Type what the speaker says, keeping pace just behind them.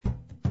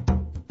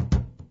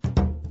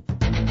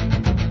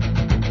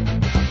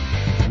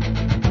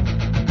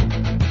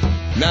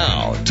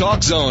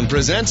Talk Zone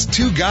presents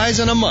Two Guys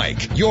and a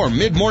Mic, your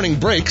mid-morning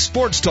break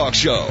sports talk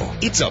show.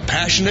 It's a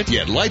passionate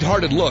yet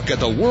lighthearted look at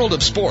the world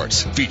of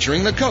sports,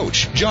 featuring the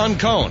coach, John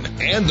Cohn,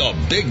 and the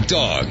Bigg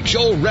Dogg,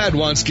 Joel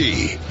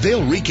Radwanski.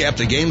 They'll recap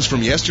the games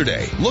from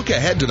yesterday, look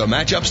ahead to the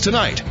matchups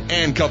tonight,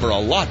 and cover a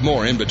lot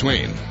more in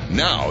between.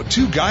 Now,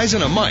 Two Guys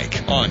and a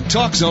Mic on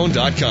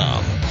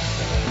TalkZone.com.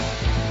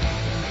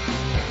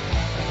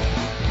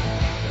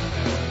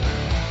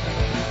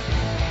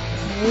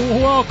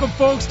 Welcome,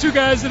 folks. Two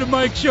Guys and a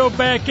Mic show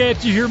back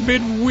at you here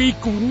midweek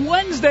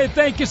Wednesday.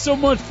 Thank you so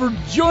much for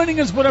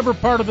joining us, whatever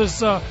part of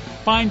this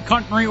fine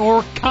country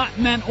or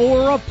continent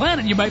or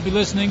planet you might be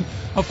listening.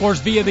 Of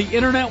course, via the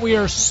internet, we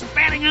are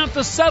spanning out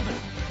to 7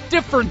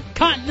 different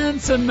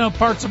continents and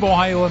parts of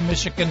Ohio and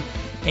Michigan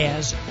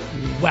as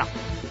well.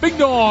 Bigg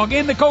Dogg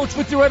and the coach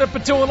with you right up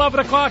until 11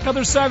 o'clock.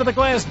 Other side of the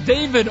glass,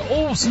 David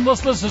Olson.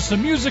 Let's listen to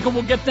some music and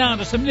we'll get down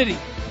to some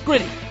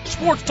nitty-gritty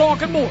sports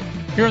talk and more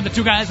here on the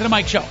Two Guys and a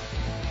Mic show.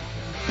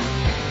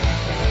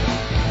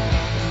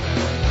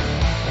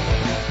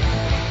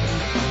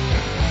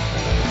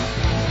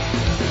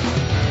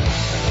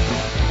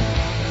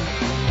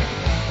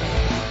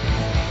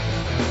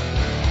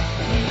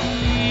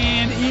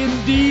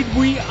 Indeed,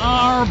 we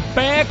are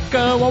back.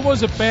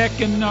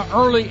 Back in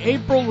early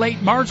April,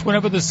 late March,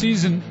 whenever the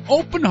season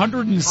opened,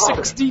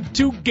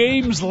 162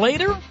 games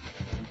later.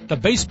 The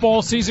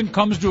baseball season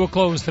comes to a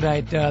close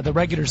tonight, the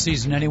regular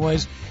season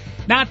anyways.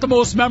 Not the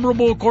most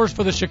memorable, of course,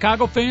 for the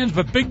Chicago fans,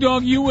 but Bigg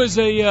Dogg, you as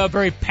a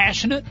very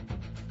passionate,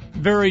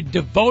 very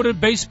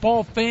devoted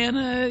baseball fan,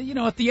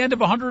 at the end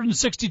of a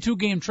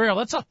 162-game trail,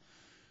 that's a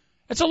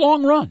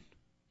long run.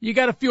 You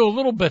got to feel a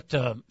little bit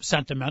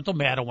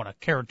sentimental. I don't want to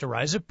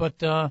characterize it, but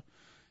the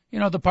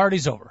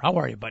party's over. How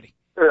are you, buddy?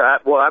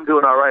 Well, I'm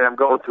doing all right. I'm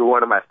going through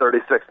one of my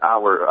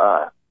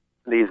 36-hour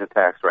sneeze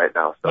attacks right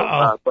now.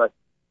 So,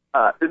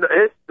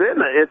 it's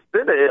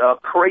been a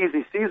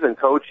crazy season,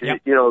 Coach.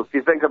 Yep. If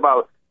you think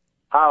about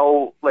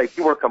how,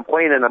 you were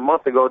complaining a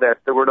month ago that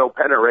there were no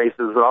pennant races,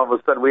 and all of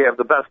a sudden we have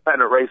the best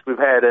pennant race we've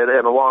had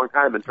in a long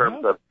time in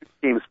terms of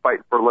teams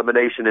fighting for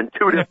elimination in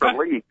 2 different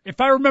leagues. If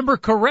I remember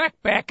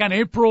correct, back on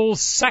April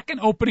 2nd,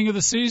 opening of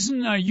the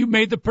season, you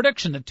made the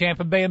prediction that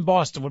Tampa Bay and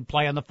Boston would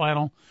play in the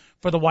final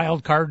for the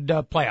wild card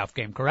playoff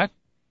game, correct?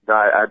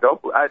 I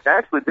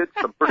actually did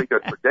some pretty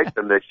good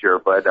prediction this year,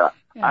 but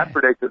I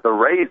predicted the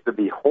Rays to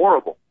be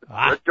horrible.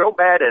 Joe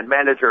Madden,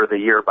 manager of the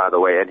year, by the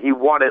way, and he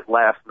won it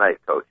last night,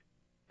 Coach.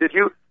 Did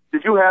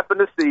you happen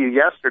to see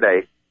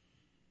yesterday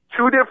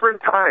 2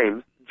 different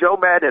times Joe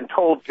Madden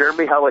told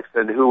Jeremy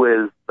Hellickson, who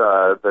is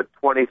the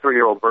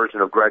 23-year-old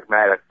version of Greg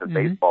Maddux in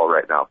baseball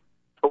right now,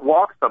 to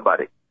walk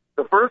somebody?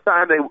 The first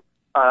time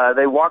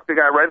they walked the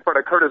guy right in front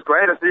of Curtis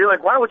Granderson. You're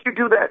like, why would you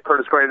do that?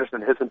 Curtis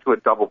Granderson hits into a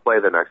double play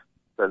the next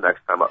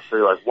time up. So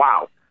you're like,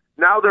 wow.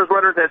 Now there's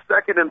runners at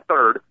second and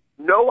third,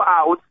 no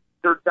outs.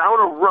 They're down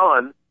a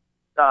run.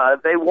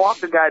 They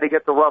walk the guy to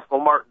get to Russell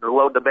Martin to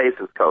load the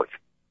bases, Coach.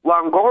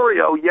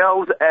 Longoria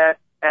yells at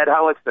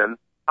Hellickson,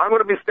 I'm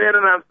going to be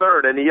standing on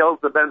third, and he yells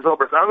to Ben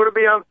Zobrist, I'm going to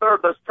be on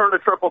third. Let's turn a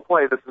triple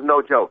play. This is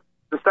no joke.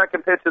 The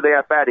second pitch of the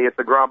at-bat, it's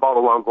a ground ball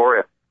to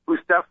Longoria, who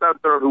steps on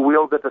third, who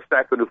wheels it to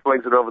second, who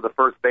flings it over the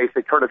first base.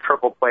 They turn a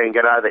triple play and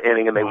get out of the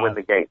inning, and they win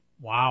the game.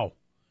 Wow.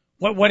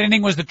 What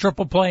inning was the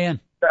triple play in?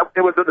 It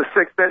was in the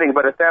 6th inning,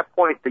 but at that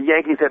point, the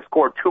Yankees had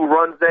scored 2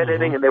 runs that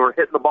inning, and they were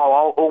hitting the ball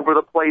all over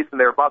the place, and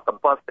they were about to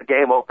bust the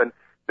game open.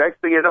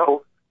 Next thing you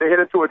know, they hit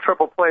it to a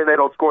triple play, and they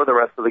don't score the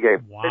rest of the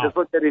game. Wow. They just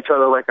looked at each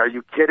other like, are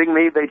you kidding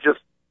me?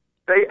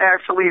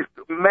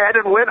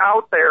 Madden went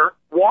out there,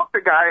 walked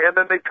the guy, and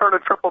then they turned a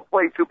triple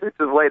play 2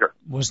 pitches later.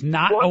 Was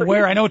not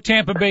aware. I know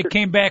Tampa Bay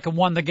came back and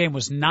won the game,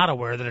 was not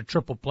aware that a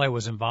triple play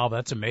was involved.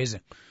 That's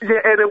amazing.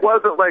 Yeah, and it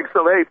wasn't like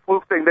some,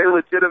 fluke thing. They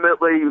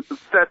legitimately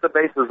set the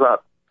bases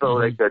up so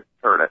they could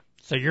turn it.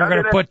 So you're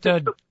going to put...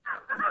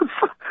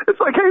 it's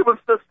like, hey,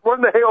 let's just run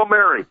the Hail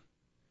Mary.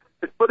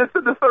 But it's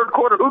in the 3rd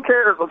quarter. Who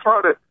cares? Let's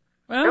run it.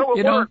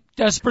 Well,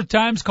 desperate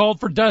times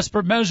called for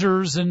desperate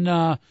measures,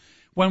 and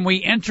when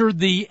we entered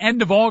the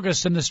end of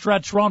August and the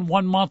stretch run,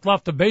 1 month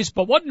left of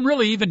baseball, wasn't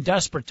really even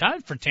desperate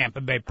time for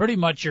Tampa Bay. Pretty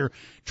much you're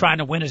trying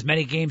to win as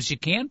many games as you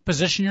can,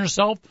 position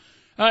yourself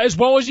as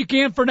well as you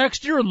can for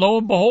next year, and lo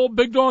and behold,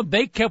 Bigg Dogg,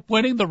 they kept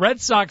winning. The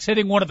Red Sox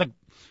hitting one of the,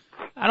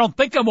 I don't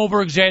think I'm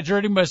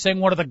over-exaggerating by saying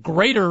one of the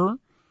greater,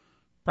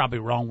 probably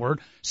wrong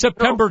word,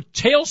 September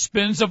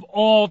tailspins of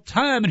all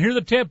time, and here the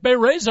Tampa Bay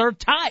Rays are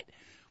tied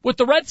with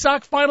the Red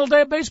Sox final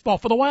day of baseball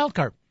for the wild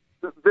card.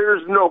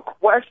 There's no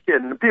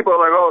question. People are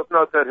like, oh, it's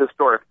not that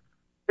historic.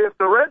 If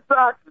the Red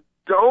Sox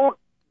don't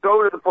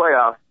go to the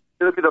playoffs,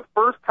 it'll be the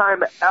first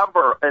time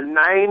ever a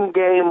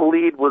 9-game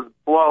lead was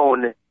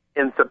blown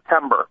in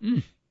September.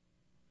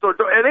 So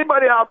to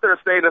anybody out there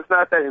saying it's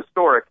not that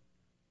historic,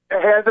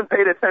 it hasn't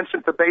paid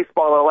attention to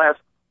baseball in the last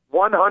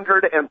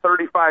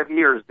 135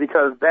 years,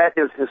 because that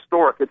is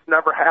historic. It's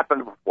never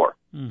happened before.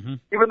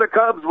 Even the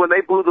Cubs, when they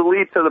blew the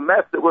lead to the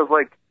Mets, it was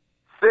like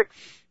 6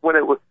 when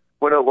it was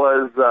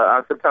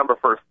on September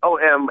 1st. Oh,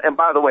 and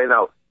by the way,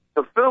 now,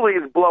 the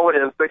Phillies blow it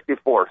in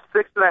 64.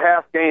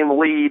 6.5 game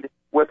lead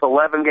with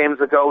 11 games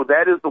to go,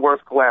 that is the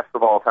worst collapse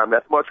of all time.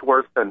 That's much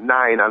worse than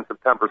 9 on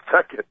September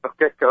 2nd.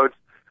 Okay, Coach?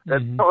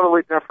 That's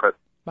totally different.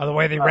 By the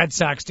way, the Red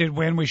Sox did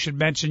win. We should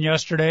mention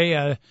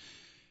yesterday,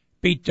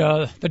 beat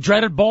the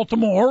dreaded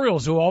Baltimore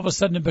Orioles, who all of a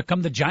sudden have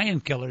become the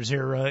giant killers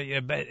here.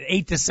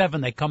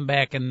 8-7, they come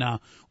back and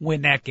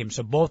win that game.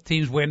 So both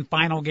teams win.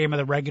 Final game of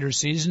the regular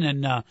season.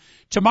 And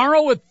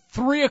tomorrow at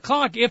 3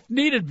 o'clock, if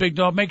needed, Big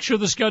Dog, make sure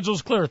the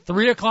schedule's clear.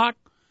 3 o'clock,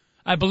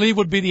 I believe,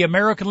 would be the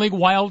American League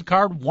wild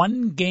card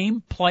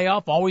 1-game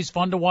playoff. Always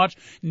fun to watch.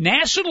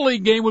 National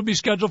League game would be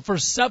scheduled for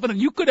 7, and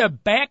you could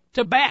have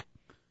back-to-back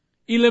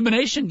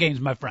elimination games,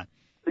 my friend.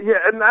 Yeah,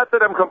 and not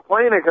that I'm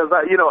complaining because,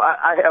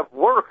 I have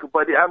work,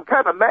 but I'm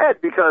kind of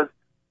mad because,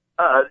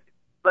 I've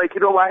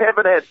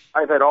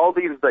had all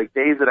these,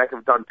 days that I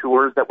have done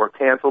tours that were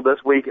canceled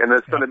this week, and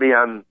there's going to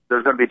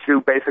be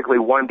 2 basically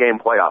 1-game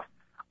playoffs.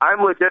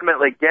 I'm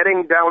legitimately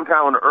getting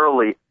downtown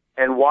early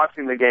and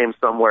watching the game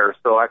somewhere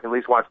so I can at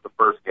least watch the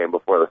first game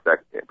before the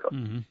second game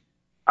comes. Mm-hmm.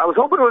 I was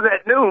hoping it was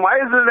at noon. Why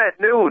isn't it at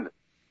noon?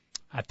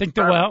 I think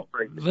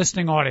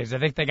listening audience, I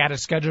think they got it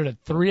scheduled at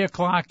 3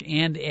 o'clock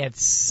and at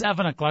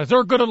 7 o'clock. Is there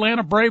a good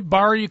Atlanta Brave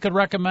bar you could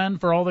recommend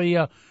for all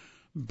the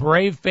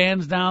Brave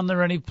fans down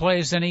there? Any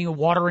place, any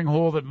watering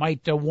hole that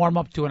might warm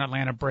up to an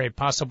Atlanta Brave,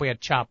 possibly a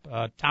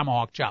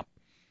tomahawk chop?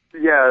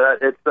 Yeah,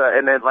 it's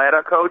in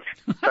Atlanta, Coach,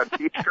 on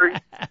Peachtree.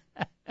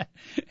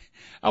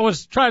 I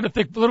was trying to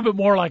think a little bit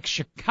more like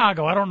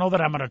Chicago. I don't know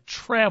that I'm going to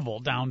travel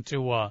down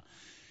to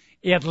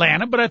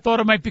Atlanta, but I thought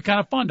it might be kind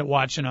of fun to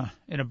watch in a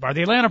bar.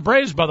 The Atlanta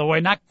Braves, by the way,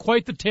 not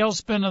quite the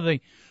tailspin of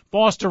the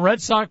Boston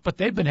Red Sox, but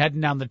they've been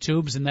heading down the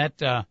tubes, and that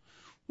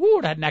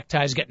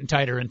necktie getting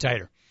tighter and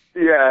tighter.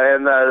 Yeah,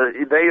 and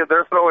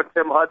they're throwing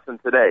Tim Hudson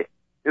today.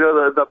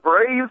 The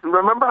Braves.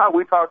 Remember how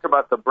we talked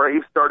about the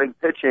Braves starting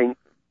pitching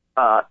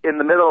in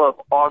the middle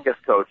of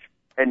August, Coach?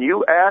 And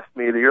you asked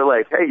me that you're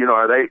like, hey,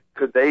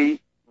 could they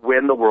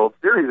win the World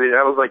Series? And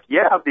I was like,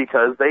 yeah,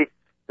 because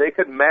they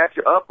could match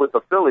up with the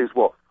Phillies.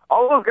 Well,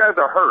 all those guys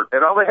are hurt,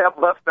 and all they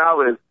have left now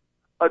is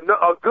a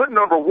good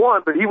number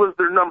 1, but he was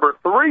their number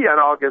 3 on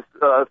August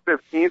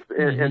 15th,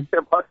 in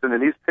Tim Hudson,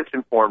 and he's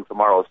pitching for him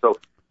tomorrow. So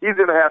he's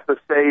going to have to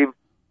save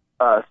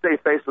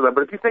face with them.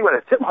 But if you think about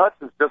it, Tim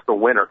Hudson's just a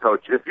winner,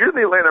 Coach. If you're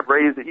the Atlanta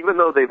Braves, even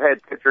though they've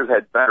had pitchers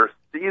had better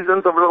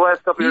seasons over the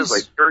last couple of years,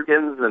 like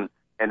Jurgens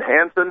and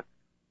Hansen,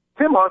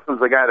 Tim Hudson's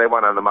the guy they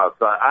want on the mound.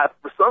 So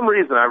for some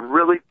reason, I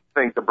really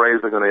think the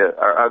Braves are going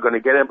to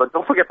get in. But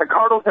don't forget, the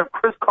Cardinals have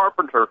Chris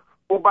Carpenter,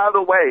 who, by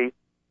the way,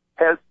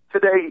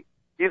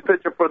 he's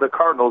pitching for the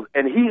Cardinals,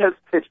 and he has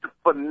pitched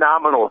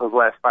phenomenal his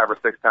last 5 or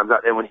 6 times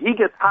out. And when he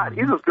gets hot,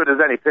 he's as good as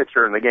any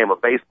pitcher in the game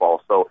of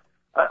baseball. So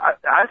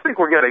I think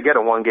we're going to get a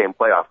 1-game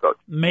playoff, Coach.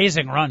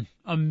 Amazing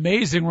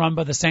run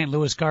by the St.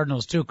 Louis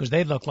Cardinals too, because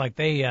they look like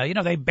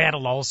they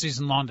battled all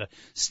season long to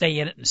stay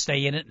in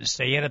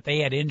it. They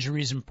had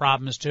injuries and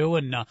problems too,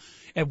 and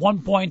at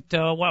one point,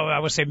 I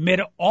would say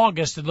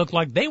mid-August, it looked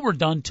like they were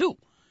done too.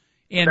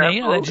 And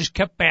they just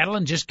kept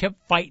battling, just kept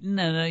fighting,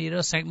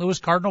 and St. Louis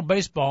Cardinal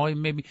baseball.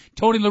 Maybe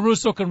Tony La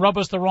Russa can rub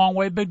us the wrong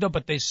way, Big Dog,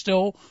 but they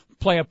still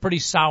play a pretty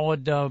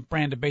solid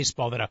brand of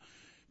baseball that a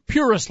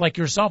purist like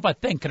yourself, I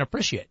think, can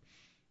appreciate.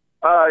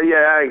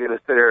 Yeah, I ain't going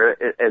to sit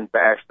here and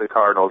bash the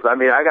Cardinals. I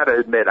mean, I got to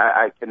admit,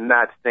 I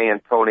cannot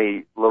stand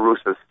Tony La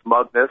Russa's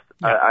smugness.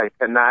 Yeah. I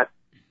cannot.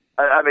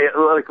 I mean,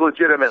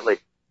 legitimately.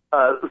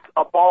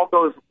 A ball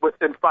goes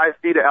within 5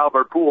 feet of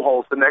Albert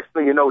Pujols. The next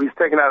thing you know, he's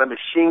taking out a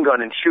machine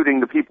gun and shooting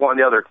the people on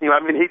the other team. I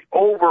mean, he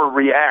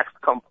overreacts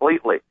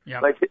completely.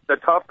 Yep. Like the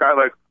tough guy,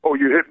 oh,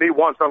 you hit me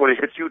once, I'm going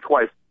to hit you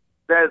twice.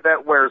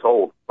 That wears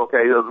old.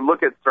 Okay,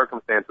 look at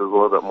circumstances a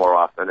little bit more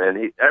often.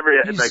 And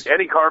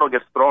any Cardinal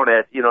gets thrown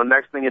at,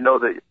 next thing you know,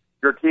 that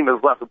your team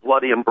is left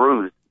bloody and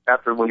bruised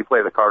after when you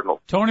play the Cardinals.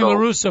 Tony La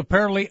Russa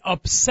apparently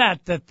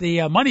upset that the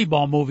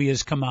Moneyball movie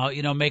has come out,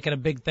 making a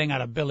big thing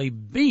out of Billy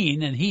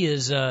Beane, and he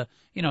is,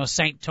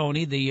 Saint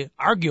Tony,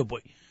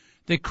 arguably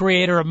the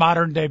creator of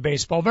modern day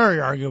baseball, very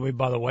arguably,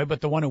 by the way, but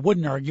the one who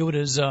wouldn't argue it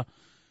is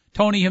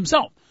Tony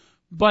himself.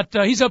 But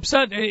he's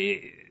upset.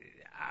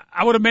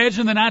 I would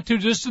imagine the not too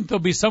distant there'll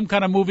be some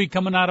kind of movie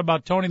coming out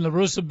about Tony La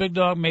Russa, Big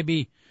Dog.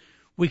 Maybe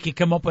we could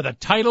come up with a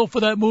title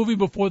for that movie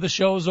before the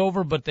show's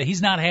over, but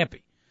he's not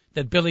happy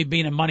that Billy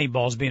Beane and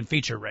Moneyball is being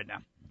featured right now.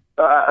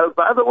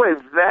 By the way,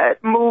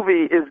 that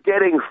movie is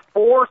getting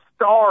 4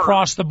 stars.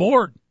 Across the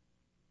board.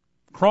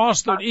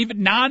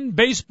 Even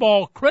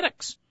non-baseball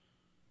critics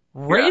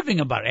raving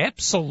about it.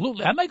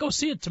 Absolutely. I might go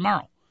see it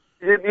tomorrow.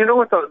 You know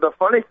what the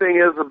funny thing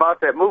is about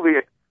that movie?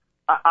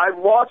 I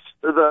watched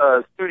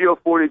the Studio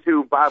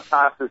 42 Bob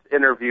Costas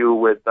interview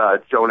with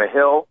Jonah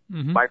Hill,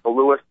 Michael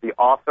Lewis, the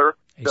author,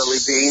 Billy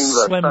Beane,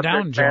 the slimmed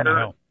down Jonah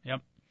Hill.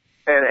 Yep.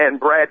 And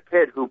Brad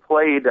Pitt, who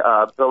played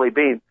Billy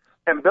Beane.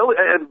 And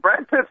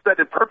Brad Pitt said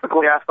it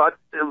perfectly. I thought,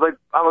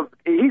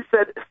 he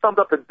summed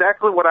up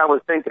exactly what I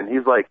was thinking.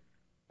 He's like,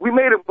 we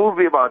made a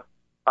movie about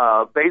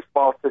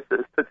baseball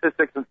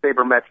statistics and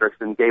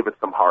sabermetrics and gave it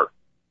some heart.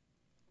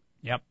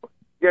 Yep.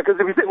 Yeah, because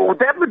if you think, well,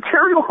 that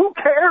material, who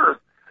cares?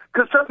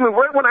 Because trust me,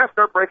 right when I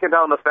start breaking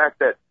down the fact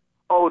that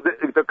oh,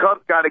 the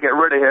Cubs got to get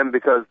rid of him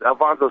because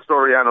Alfonso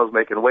Soriano's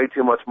making way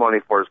too much money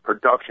for his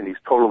production. He's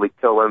totally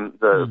killing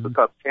the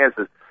Cubs'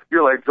 chances.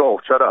 You're like,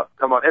 Joel, shut up.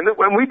 Come on. And then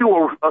when we do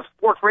a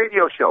sports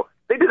radio show,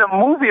 they did a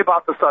movie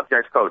about the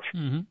subject, Coach.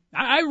 Mm-hmm.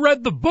 I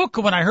read the book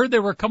when I heard they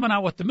were coming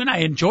out with them, and I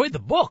enjoyed the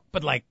book.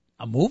 But, like,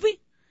 a movie?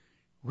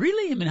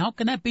 Really? I mean, how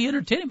can that be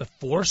entertaining? But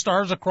 4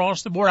 stars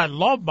across the board. I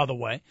love, by the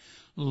way,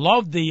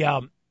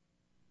 the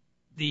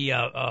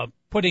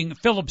putting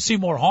Philip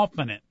Seymour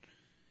Hoffman in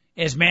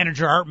as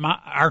manager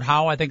Art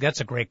Howe. I think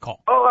that's a great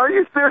call. Oh, are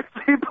you serious?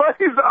 He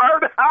plays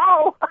Art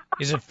Howe?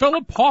 Is it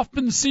Philip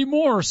Hoffman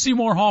Seymour or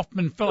Seymour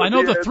Hoffman Philip? I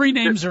know the 3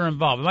 names are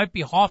involved. It might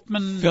be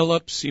Hoffman.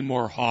 Philip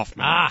Seymour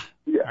Hoffman. Ah,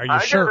 yeah, are you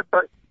sure?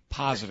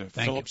 Positive.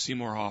 Thank Philip you.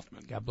 Seymour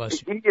Hoffman. God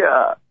bless you.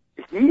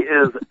 He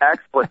is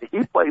excellent.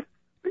 He plays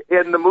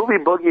in the movie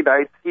Boogie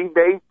Nights. He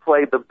may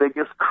play the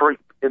biggest creep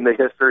in the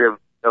history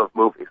of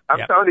movies.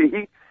 I'm telling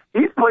you,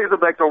 he plays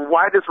like the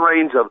widest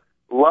range of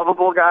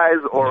lovable guys,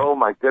 or oh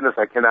my goodness,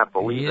 I cannot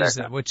believe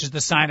that. Which is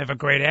the sign of a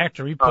great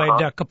actor. He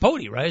played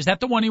Capote, right? Is that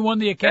the one he won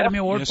the Academy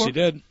Award for? Yes, he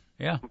did.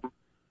 Yeah.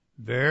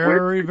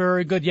 Very,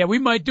 very good. Yeah, we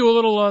might do a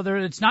little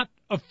it's not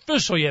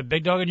official yet,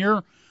 Big Dog, and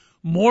you're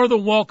more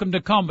than welcome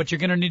to come, but you're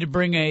going to need to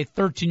bring a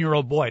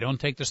 13-year-old boy. Don't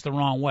take this the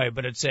wrong way,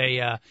 but it's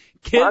a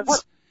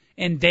kids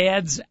and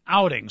dads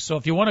outing. So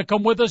if you want to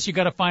come with us, you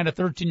got to find a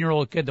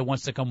 13-year-old kid that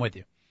wants to come with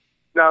you.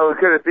 Now,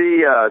 could it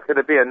be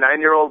a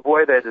 9-year-old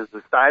boy that is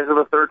the size of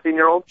a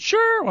 13-year-old?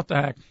 Sure. What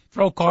the heck?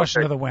 Throw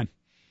caution to the wind.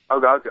 I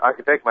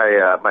could take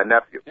my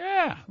nephew.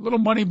 Yeah, little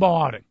money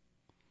ball outing.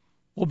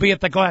 We'll be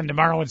at the Glen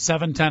tomorrow at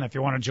 7:10 if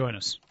you want to join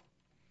us.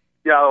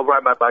 Yeah, I'll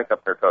ride my bike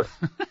up there, Coach.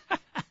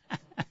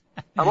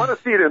 I want to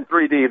see it in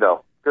 3D,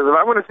 though, because if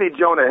I want to see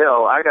Jonah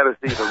Hill, I got to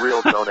see the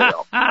real Jonah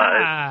Hill. All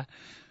right?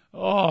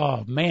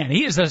 Oh, man,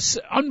 he is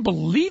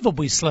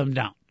unbelievably slimmed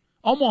down.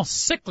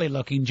 Almost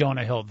sickly-looking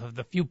Jonah Hill,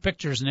 the few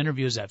pictures and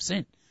interviews I've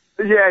seen.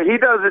 Yeah, he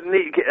doesn't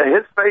need –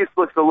 his face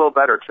looks a little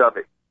better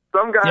chubby.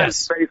 Some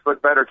guys' face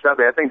look better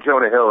chubby. I think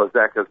Jonah Hill is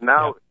that because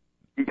now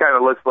he kind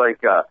of looks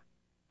like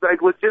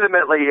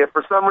legitimately, if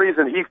for some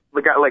reason he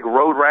got like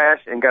road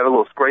rash and got a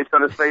little scrapes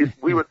on his face,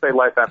 we would say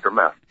life after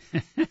meth.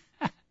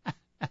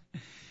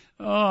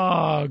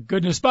 Oh,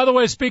 goodness. By the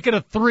way, speaking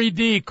of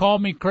 3D, call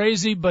me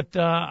crazy, but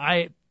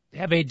I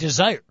have a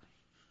desire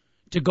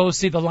to go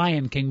see the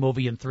Lion King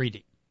movie in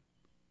 3D.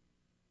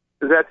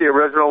 Is that the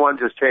original one,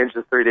 just changed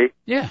to 3D?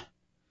 Yeah.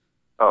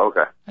 Oh,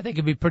 okay. I think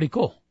it'd be pretty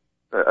cool.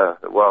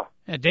 Well.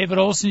 Yeah, David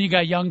Olsen, you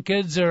got young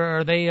kids, or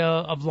are they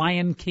of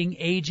Lion King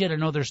age yet? I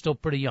know they're still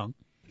pretty young.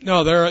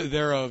 No,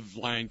 they're of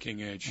Lion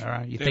King age. All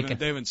right, they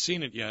haven't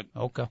seen it yet.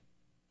 Okay.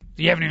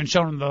 You haven't even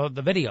shown them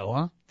the video,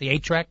 huh? The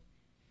 8-track?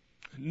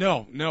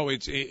 No,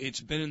 it's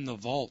been in the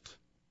vault.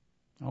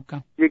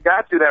 Okay. You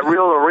got to that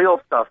reel-to-reel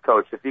stuff,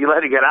 Coach. If you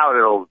let it get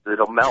out,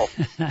 it'll melt,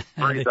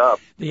 freeze up.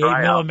 The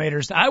 8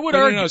 millimeters. I would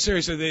argue. No,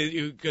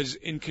 seriously, because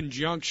in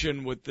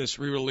conjunction with this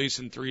re-release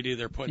in 3D,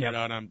 they're putting it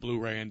out on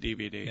Blu-ray and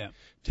DVD. Yeah.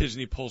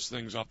 Disney pulls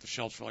things off the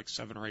shelves for like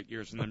 7 or 8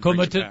 years and then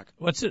brings it back.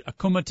 What's it?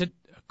 Akuma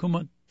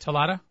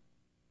Talada?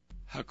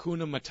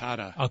 Hakuna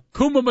Matata.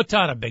 Akuma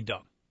Matata, Big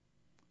Dog.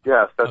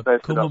 Yes, that's nice.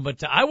 Akuma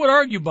Matata. I would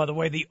argue, by the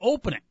way, the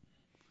opening,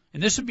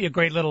 and this would be a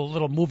great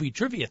little movie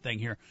trivia thing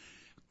here.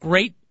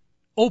 Great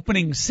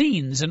opening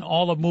scenes in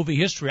all of movie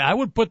history. I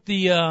would put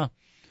the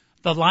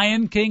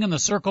Lion King and the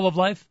Circle of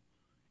Life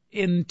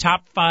in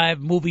top 5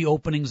 movie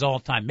openings all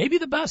time. Maybe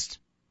the best.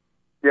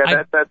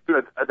 Yeah, that's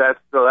good. That's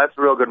a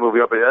real good movie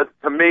opening.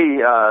 To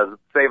me,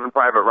 Saving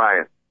Private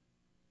Ryan.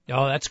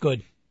 Oh, that's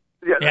good.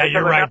 Yeah,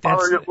 you're right.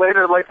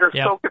 Later, like you're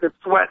soaking in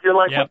sweat. You're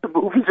like, what, the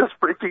movie just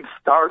freaking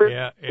started?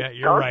 Yeah,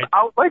 you're right.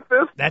 Out like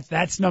this?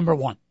 That's number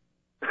 1.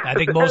 I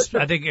think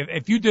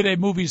if you did a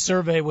movie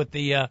survey with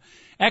the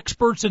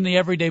experts and the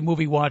everyday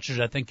movie watchers,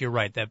 I think you're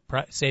right. That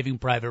Saving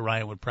Private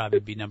Ryan would probably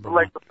be number 1.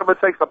 Like someone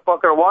takes a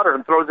bucket of water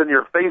and throws it in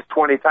your face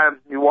 20 times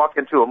and you walk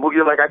into a movie,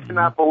 you're like, I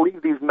cannot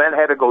believe these men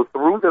had to go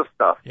through this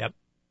stuff. Yep.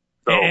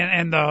 So.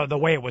 And the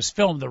way it was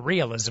filmed, the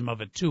realism of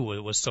it, too,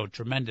 it was so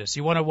tremendous.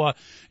 You want to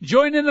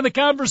join into the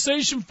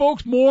conversation,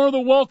 folks? More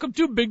than welcome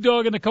to Big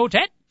Dog and the Coach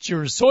at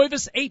your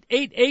Soivus,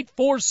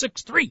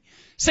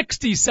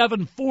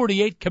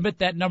 888-463-6748. Commit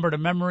that number to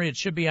memory. It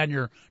should be on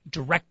your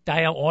direct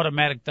dial,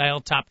 automatic dial,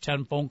 top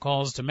 10 phone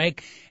calls to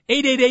make.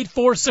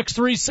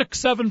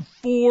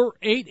 888-463-6748.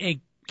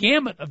 A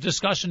gamut of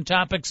discussion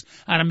topics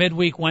on a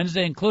midweek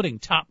Wednesday, including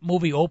top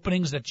movie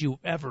openings that you've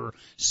ever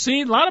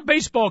seen. A lot of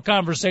baseball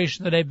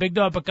conversation today, Big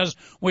Dog, because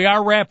we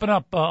are wrapping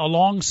up a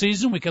long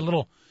season. We get a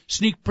little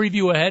sneak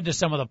preview ahead to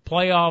some of the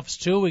playoffs,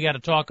 too. We got to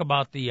talk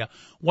about the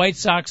White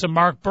Sox and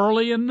Mark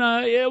Burley, and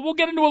we'll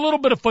get into a little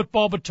bit of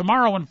football, but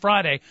tomorrow and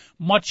Friday,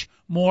 much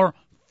more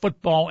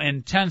football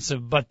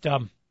intensive. But I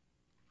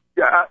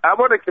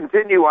want to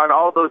continue on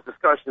all those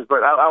discussions,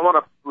 but I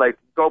want to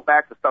go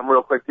back to something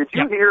real quick. Did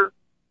you hear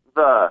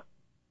I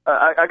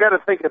got to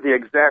think of the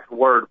exact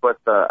word, but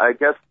I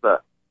guess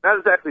not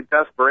exactly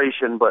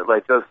desperation, but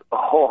just a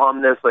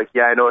ho-humness,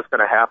 I know it's going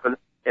to happen,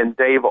 in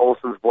Dave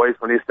Olsen's voice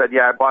when he said,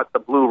 I bought the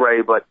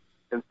Blu-ray, but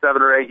in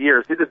 7 or 8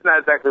 years. It's not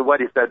exactly what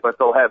he said, but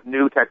they'll have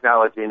new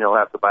technology and you'll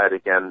have to buy it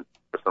again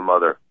for some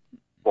other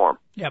form.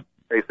 Yep.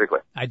 Basically.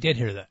 I did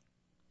hear that.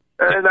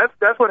 And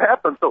that's what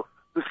happened. So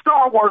the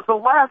Star Wars, the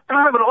last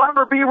time it'll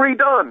ever be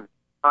redone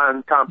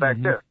on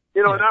compact disc.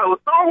 Now the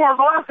Star Wars,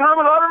 the last time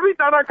it'll ever be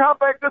done on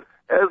compact disc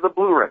as a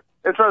Blu-ray.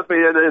 And trust me,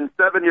 in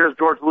 7 years,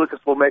 George Lucas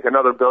will make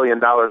another $1 billion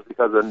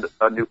because of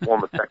a new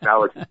form of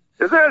technology.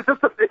 He's going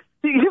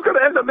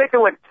to end up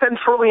making like $10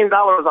 trillion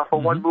off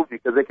of one movie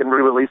because they can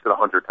re-release it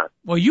 100 times.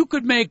 Well, you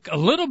could make a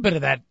little bit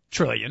of that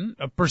trillion,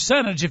 a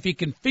percentage, if you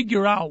can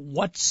figure out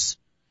what's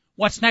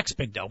next,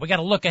 Bigg Dogg. We got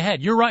to look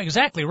ahead. You're right,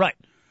 exactly right.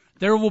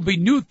 There will be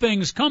new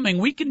things coming.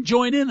 We can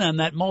join in on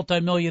that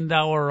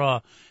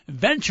multi-million-dollar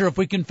venture if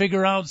we can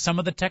figure out some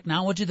of the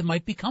technology that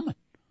might be coming.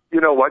 You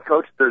know what,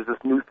 Coach? There's this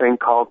new thing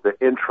called the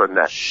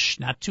intranet. Shh,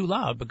 not too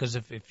loud, because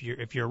if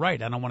you're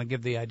right, I don't want to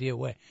give the idea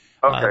away.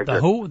 Okay,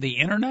 the who? The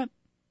internet?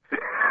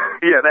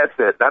 Yeah, that's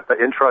it. Not the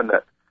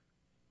intranet.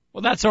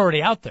 Well, that's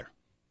already out there.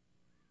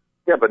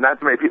 Yeah, but not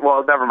too many people.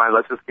 Well, never mind.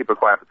 Let's just keep it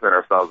quiet between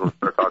ourselves and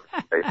start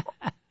talking baseball.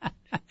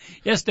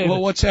 Yes, David.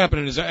 Well, what's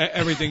happening is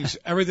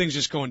everything's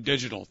just going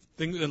digital.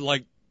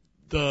 Like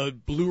the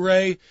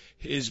Blu-ray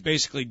is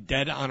basically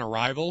dead on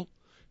arrival.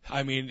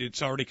 I mean,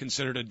 it's already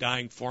considered a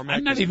dying format.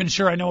 I'm not even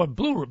sure I know what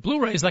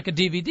Blu-ray is. Like a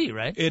DVD,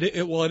 right? It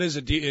is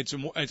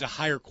it's a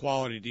higher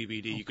quality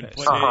DVD. You can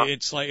put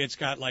it's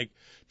got like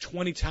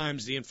 20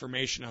 times the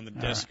information on the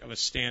disc of a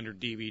standard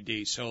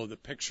DVD. So the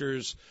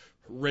pictures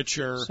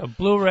richer. So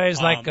Blu-ray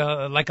is like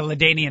a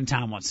LaDainian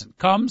Tomlinson.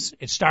 Comes,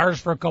 it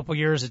stars for a couple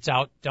years, it's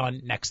out,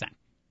 done, next thing.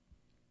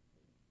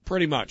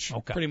 Pretty much.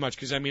 Okay. Pretty much,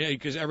 because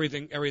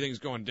everything's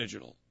going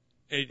digital.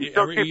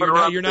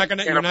 You're not going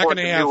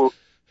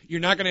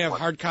to have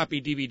hard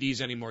copy DVDs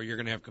anymore. You're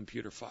going to have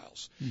computer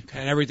files. Okay.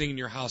 And everything in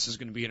your house is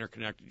going to be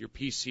interconnected. Your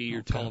PC,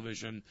 your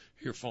television,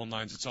 your phone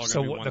lines, it's all going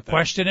to be one thing. So the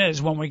question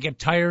is, when we get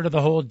tired of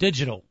the whole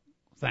digital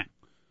thing,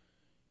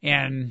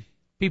 and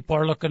people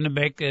are looking to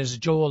make, as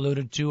Joe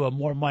alluded to,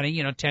 more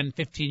money, 10,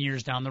 15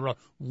 years down the road,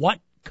 what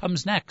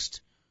comes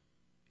next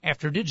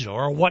after digital,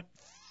 or what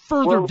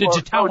further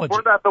digitality?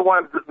 We're not the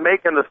ones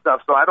making the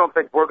stuff, so I don't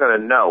think we're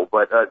going to know,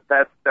 but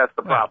that's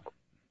the problem.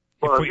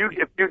 Well, if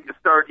you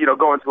start,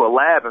 going to a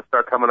lab and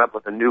start coming up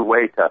with a new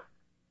way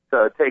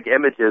to take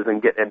images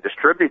and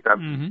distribute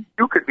them,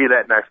 you could be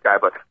that next guy.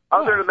 But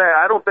other than that,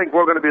 I don't think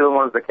we're going to be the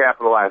ones that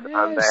capitalize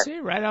on that. See,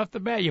 right off the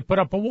bat, you put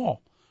up a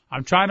wall.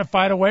 I'm trying to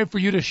find a way for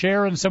you to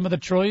share in some of the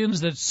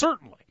trillions that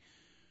certainly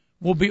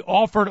will be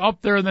offered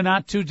up there in the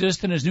not too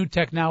distant as new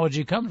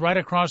technology comes right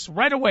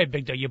away,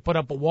 Bigg Dogg. You put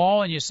up a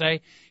wall and you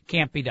say,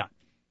 can't be done.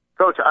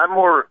 Coach, I'm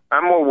more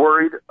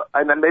worried,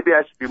 and then maybe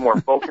I should be more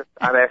focused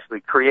on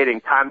actually creating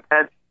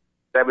content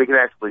that we can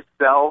actually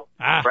sell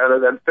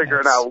rather than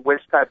figuring out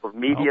which type of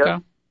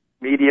medium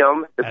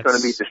it's going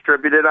to be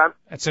distributed on.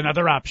 That's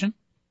another option.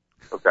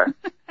 Okay.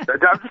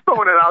 I'm just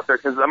throwing it out there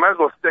because I might as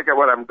well stick at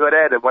what I'm good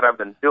at and what I've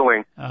been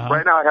doing.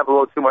 Right now I have a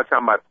little too much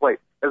on my plate.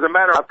 As a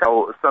matter of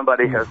fact,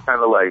 somebody has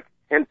kind of like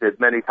hinted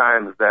many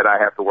times that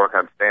I have to work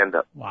on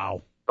stand-up.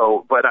 Wow.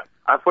 So, but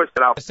I pushed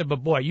it out. I said,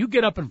 but boy, you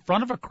get up in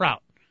front of a crowd,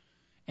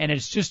 and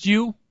it's just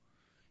you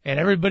and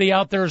everybody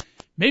out there.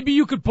 Maybe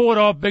you could pull it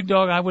off, Bigg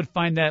Dogg. I would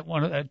find that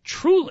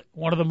truly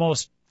one of the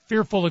most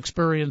fearful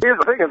experiences. Here's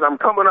the thing is I'm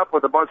coming up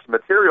with a bunch of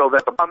material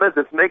that the problem is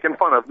it's making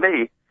fun of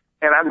me,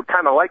 and I'm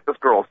kind of like this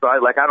girl, so I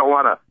don't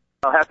want to.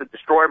 I'll have to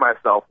destroy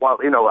myself while,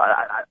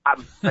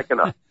 I'm thinking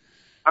of,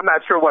 I'm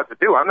not sure what to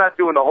do. I'm not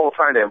doing the whole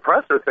trying to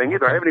impress her thing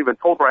either. I haven't even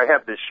told her I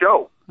have this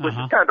show, which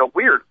is kind of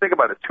weird. Think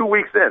about it. 2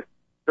 weeks in.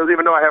 Doesn't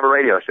even know I have a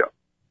radio show.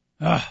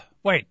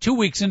 Wait, 2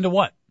 weeks into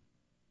what?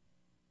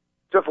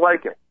 Just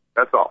liking.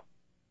 That's all.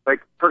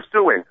 Like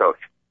pursuing, Coach.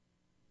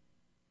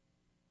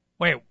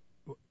 Wait,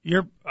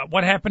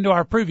 what happened to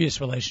our previous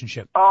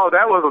relationship? Oh,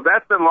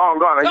 that's been long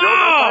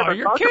gone.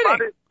 You're kidding.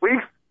 About it.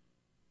 Weeks.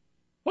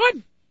 What?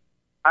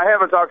 I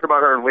haven't talked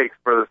about her in weeks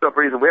for the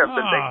simple reason we haven't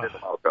been dating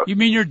about, Coach. You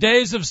mean your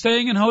days of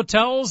staying in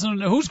hotels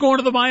and who's going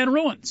to the Mayan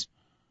ruins?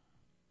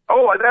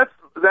 Oh,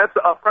 that's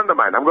a friend of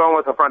mine. I'm going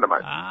with a friend of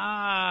mine.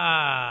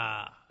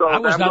 So I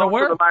was not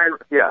aware.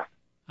 Yeah.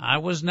 I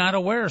was not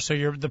aware. So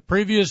the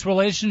previous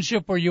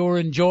relationship where you were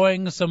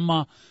enjoying some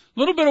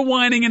little bit of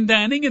wining and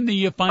dining in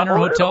the finer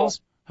hotels?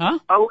 Huh?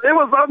 It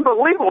was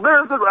unbelievable.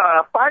 There's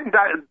a fine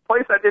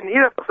place I didn't eat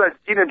at besides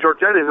Gina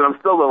Giorgetti's, and I'm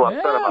still a little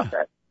upset about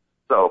that.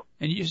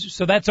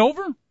 So that's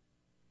over?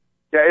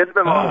 Yeah, it's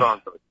been long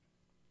gone.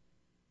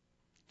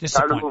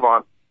 Time to move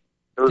on.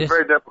 It was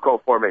very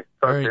difficult for me.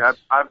 Trust me,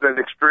 I've been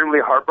extremely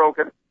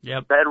heartbroken,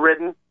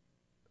 bedridden,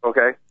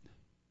 okay?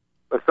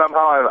 But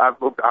somehow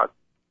I've moved on.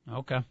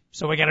 Okay.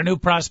 So we got a new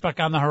prospect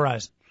on the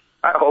horizon.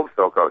 I hope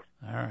so, Coach.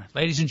 All right.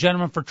 Ladies and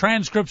gentlemen, for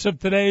transcripts of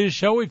today's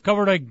show, we've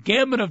covered a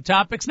gamut of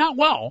topics. Not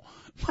well.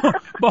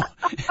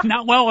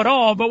 Not well at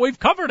all, but we've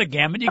covered a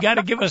gamut. You got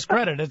to give us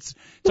credit. It's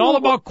all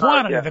about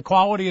quantity. The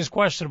quality is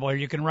questionable.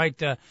 You can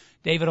write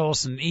David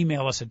Olson,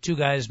 email us at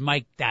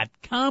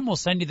twoguysmike.com. We'll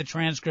send you the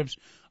transcripts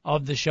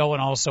of the show,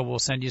 and also we'll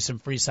send you some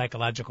free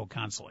psychological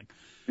counseling.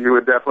 You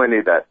would definitely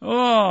need that.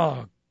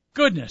 Oh,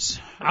 goodness.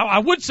 I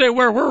would say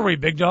where were we,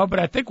 Big Dog, but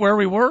I think where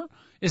we were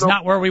is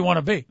not where we want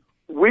to be.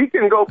 We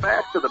can go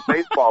back to the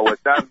baseball, which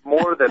I'm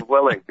more than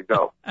willing to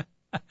go.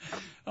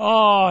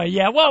 Oh,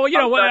 yeah. Well, you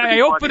know, when I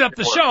opened up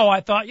the show,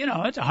 I thought, you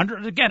know, it's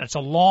 100. Again, it's a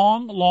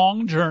long,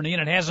 long journey,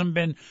 and it hasn't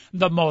been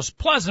the most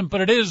pleasant,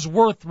 but it is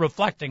worth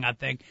reflecting, I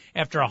think.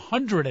 After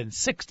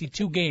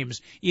 162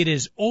 games, it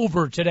is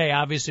over today.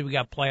 Obviously, we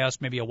got playoffs,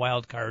 maybe a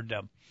wild card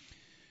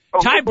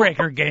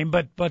tiebreaker game,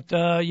 but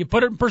you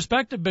put it in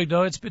perspective, Big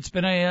Dog. It's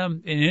been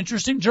an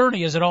interesting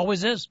journey, as it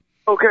always is.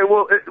 Okay,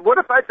 well, what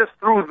if I just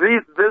threw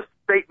this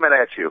statement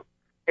at you?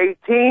 A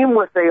team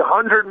with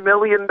 $100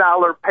 million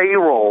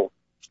payroll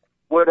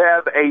would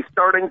have a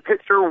starting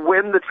pitcher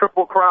win the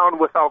Triple Crown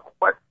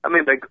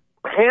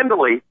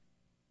handily,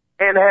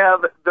 and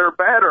have their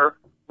batter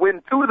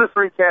win 2 of the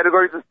 3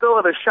 categories and still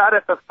have a shot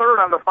at the third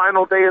on the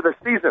final day of the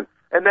season.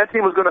 And that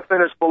team was going to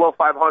finish below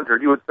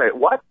 500. You would say,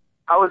 what?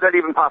 How is that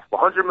even possible?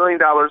 $100 million,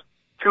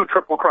 2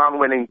 Triple Crown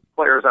winning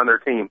players on their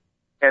team,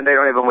 and they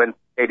don't even win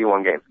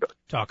 81 games.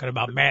 Talking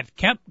about Matt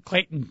Kemp,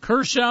 Clayton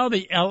Kershaw,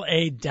 the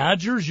L.A.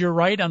 Dodgers. You're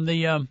right on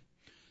the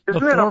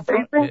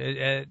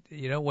forefront.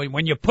 You know,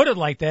 when you put it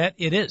like that,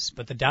 it is.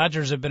 But the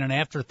Dodgers have been an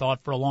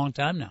afterthought for a long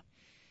time now.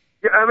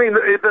 Yeah, I mean,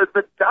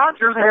 the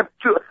Dodgers have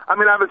 2. I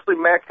mean, obviously,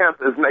 Matt Kemp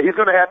he's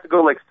going to have to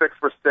go like 6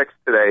 for 6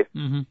 today,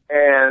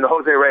 and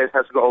Jose Reyes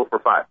has to go 0 for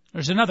 5.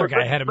 There's another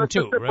guy ahead of him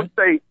too, right?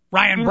 Say,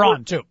 Ryan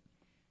Braun too.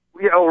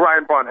 Yeah,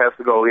 Ryan Braun has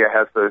to go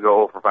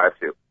 0 for 5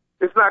 too.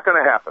 It's not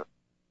going to happen.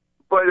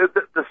 But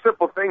the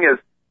simple thing is,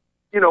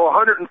 you know,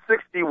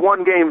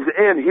 161 games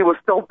in, he was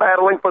still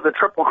battling for the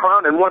Triple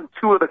Crown and won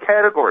 2 of the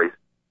categories.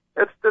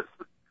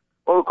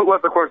 Well, of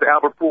course,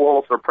 Albert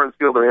Pujols or Prince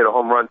Fielder hit a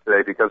home run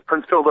today because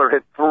Prince Fielder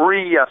hit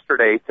 3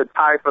 yesterday to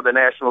tie for the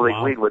National League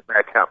lead with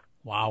Matt Kemp.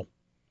 Wow.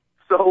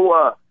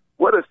 So,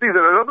 what a season.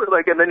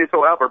 And then you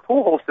throw Albert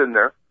Pujols in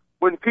there.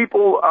 When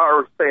people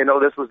are saying, oh,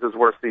 this was his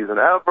worst season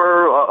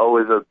ever,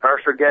 is the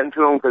pressure getting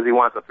to him because he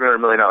wants a $300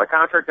 million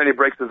contract, and he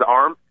breaks his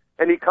arm,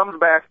 and he comes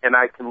back, and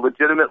I can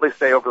legitimately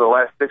say over the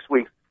last 6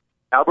 weeks,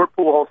 Albert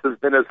Pujols has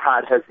been as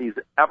hot as he's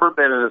ever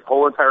been in his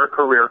whole entire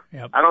career.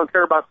 Yep. I don't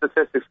care about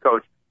statistics,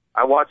 Coach.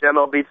 I watch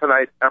MLB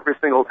Tonight every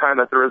single time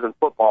that there isn't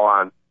football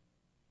on.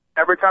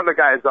 Every time the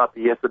guy is up,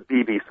 he hits a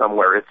BB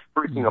somewhere. It's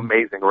freaking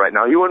amazing right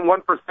now. He went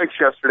 1 for 6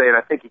 yesterday, and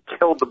I think he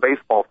killed the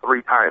baseball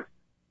 3 times.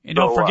 And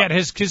don't forget,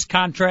 his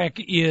contract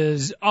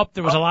is up.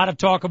 There was a lot of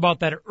talk about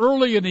that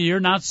early in the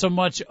year, not so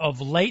much of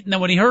late. And then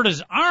when he hurt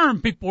his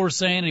arm, people were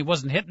saying he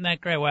wasn't hitting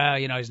that great. Well,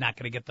 you know, he's not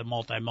going to get the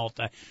multi.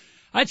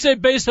 I'd say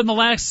based on the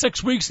last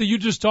 6 weeks that you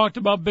just talked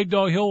about, Big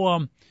Dog,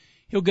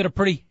 he'll get a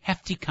pretty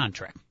hefty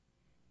contract.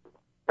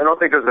 I don't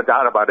think there's a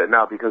doubt about it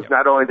now because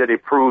not only did he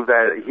prove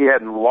that he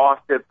hadn't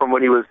lost it from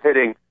when he was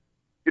hitting,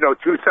 you know,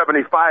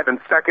 275 and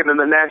second in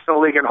the National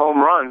League in home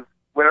runs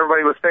when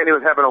everybody was saying he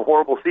was having a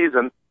horrible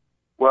season.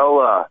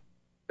 Well,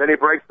 then he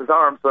breaks his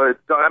arm. So,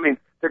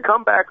 to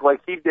come back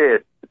like he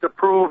did, to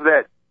prove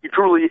that he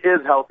truly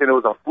is healthy, and it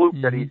was a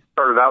fluke that he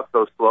started out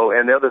so slow,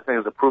 and the other thing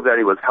is to prove that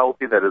he was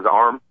healthy, that his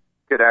arm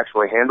could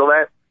actually handle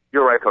that.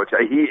 You're right, Coach.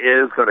 He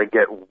is going to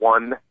get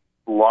one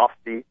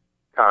lofty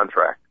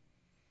contract.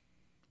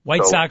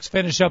 White Sox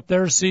finish up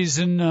their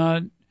season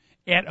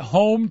at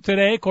home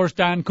today. Of course,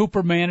 Don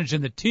Cooper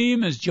managing the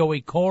team as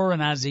Joey Core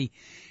and Ozzie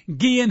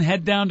Guillen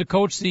head down to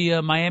coach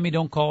the Miami.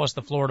 Don't call us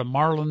the Florida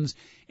Marlins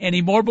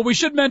anymore. But we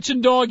should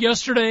mention, Dog,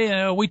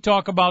 yesterday we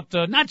talk about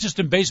not just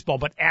in baseball,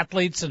 but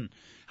athletes and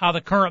how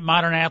the current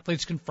modern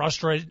athletes can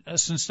frustrate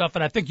us and stuff.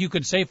 And I think you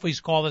can safely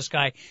call this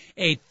guy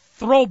a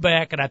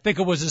throwback. And I think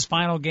it was his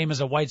final game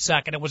as a White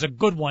Sox, and it was a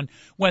good one.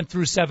 Went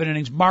through 7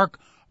 innings. Mark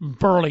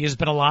Burley has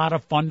been a lot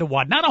of fun to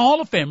watch. Not a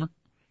Hall of Famer,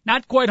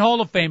 not quite Hall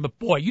of Fame, but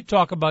boy, you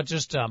talk about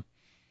just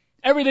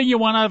everything you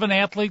want out of an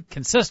athlete,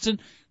 consistent,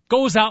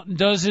 goes out and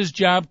does his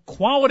job,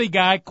 quality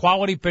guy,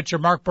 quality pitcher.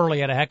 Mark Burley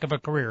had a heck of a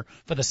career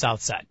for the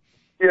South Side.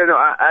 You know,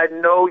 I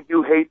know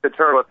you hate the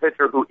term a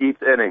pitcher who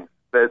eats innings.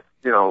 That's,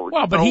 you know.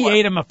 Well, but he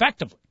ate them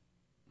effectively.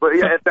 But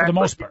yeah, for the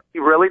most part. He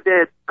really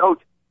did.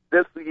 Coach,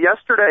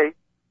 yesterday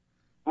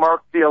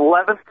marked the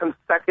 11th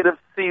consecutive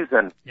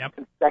season,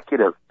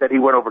 consecutive, that he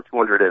went over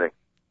 200 innings.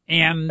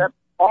 And that's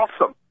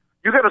awesome.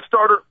 You got a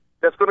starter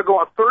that's going to go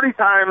out 30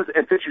 times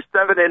and pitch you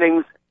 7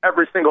 innings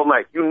every single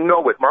night. You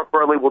know it. Mark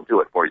Burley will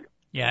do it for you.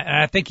 Yeah, and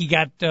I think he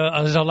got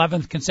his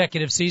 11th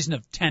consecutive season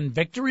of 10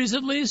 victories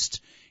at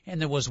least.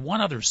 And there was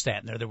one other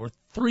stat in there. There were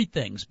 3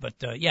 things. But,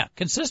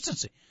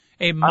 consistency.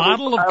 A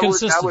model of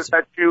consistency. I would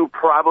bet you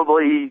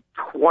probably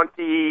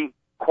 20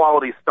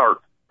 quality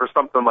starts or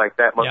something like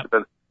that must have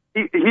been.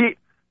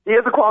 He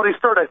has a quality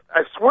start.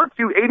 I swear to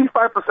you,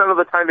 85% of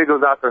the time he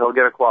goes out there, he'll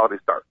get a quality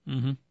start.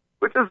 Mm-hmm.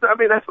 Which is,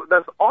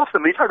 that's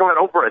awesome. You talk about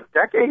over a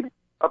decade,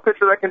 a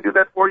pitcher that can do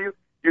that for you.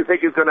 Do you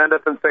think he's going to end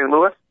up in St.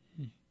 Louis?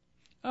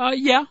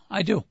 Yeah,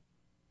 I do.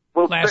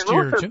 Well, last St.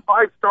 year Louis or has two.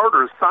 5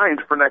 starters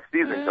signed for next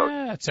season, Coach.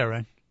 That's all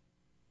right.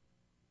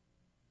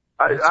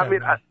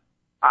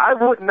 I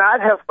would not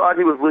have thought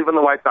he was leaving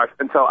the White Sox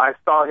until I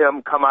saw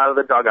him come out of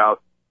the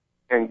dugout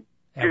and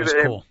give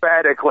an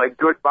emphatic, like,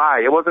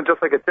 goodbye. It wasn't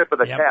just like a tip of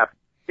the cap.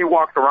 he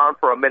walked around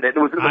for a minute. It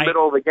was in the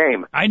middle of the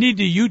game. I need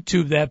to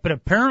YouTube that, but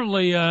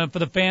apparently, for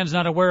the fans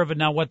not aware of it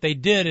now, what they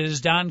did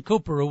is Don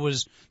Cooper, who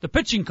was the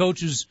pitching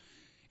coach, who's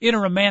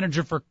interim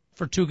manager for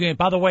 2 games.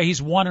 By the way, he's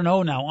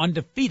 1-0 now,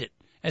 undefeated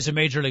as a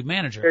major league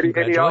manager. And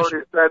he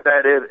already said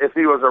that if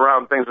he was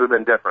around, things would have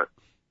been different.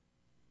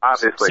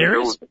 Obviously.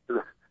 Serious?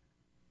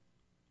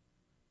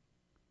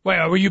 Wait,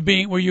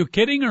 were you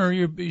kidding or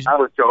you? I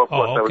was joking.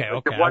 Oh, okay.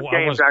 One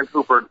game, Don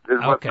Cooper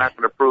is what's not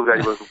going to prove that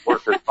he was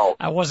worth his salt.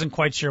 I wasn't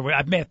quite sure.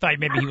 I thought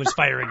maybe he was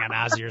firing on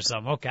Ozzie or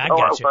something. Okay, I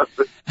got you.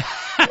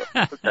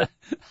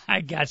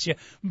 I got you.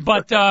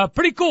 But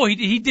pretty cool.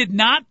 He did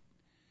not.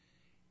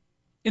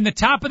 In the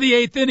top of the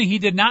 8th inning, he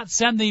did not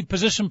send the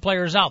position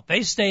players out.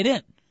 They stayed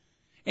in.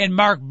 And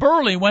Mark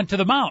Burley went to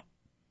the mound.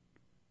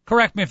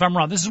 Correct me if I'm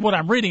wrong. This is what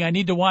I'm reading. I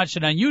need to watch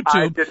it on YouTube.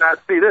 I did not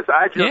see this.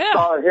 I just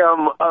saw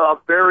him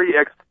very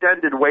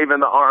extended waving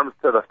the arms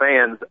to the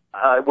fans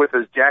with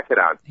his jacket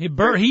on. He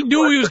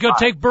knew he was going to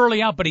take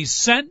Burley out, but he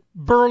sent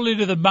Burley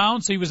to the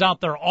mound, so he was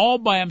out there all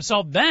by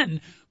himself.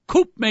 Then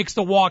Coop makes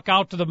the walk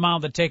out to the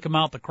mound to take him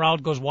out. The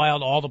crowd goes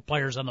wild, all the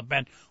players on the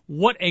bench.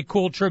 What a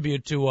cool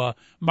tribute to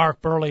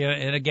Mark Burley,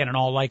 and again, in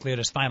all likelihood,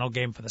 his final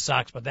game for the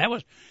Sox. But that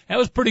was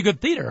pretty good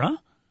theater, huh?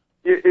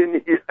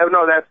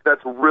 No,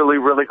 that's really,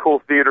 really cool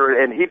theater,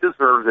 and he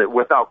deserves it.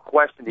 Without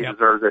question, he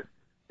deserves it.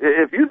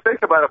 If you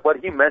think about it,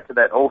 what he meant to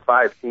that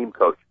 05 team,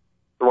 Coach,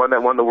 the one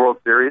that won the World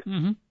Series,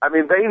 I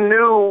mean, they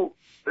knew,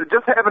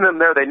 just having him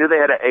there, they knew they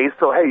had an ace,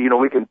 so, hey,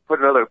 we can put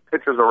another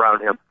pitchers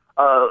around him.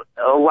 A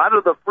lot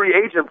of the free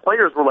agent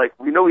players were like,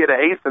 we know we had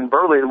an ace in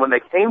Burley, and when they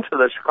came to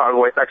the Chicago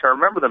White Sox, I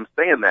remember them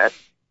saying that.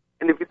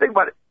 And if you think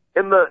about it,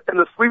 in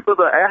the sweep of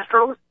the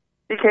Astros,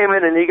 he came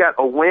in and he got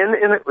a win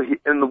in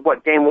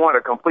game 1,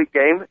 a complete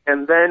game,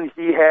 and then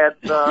he had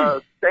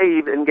the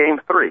save in game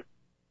 3.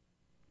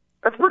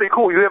 That's pretty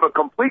cool. You have a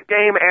complete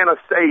game and a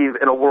save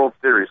in a World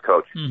Series,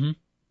 Coach. Mm-hmm.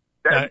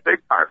 That's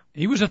big time.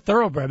 He was a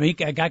thoroughbred. I mean,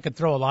 a guy could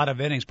throw a lot of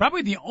innings.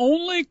 Probably the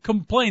only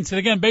complaints, and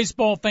again,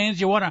 baseball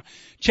fans, you want to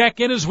check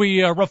in as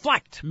we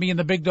reflect. Me and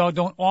the Big Dog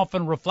don't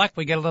often reflect.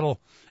 We get a little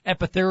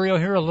epithereal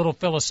here, a little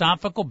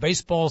philosophical.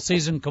 Baseball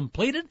season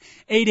completed.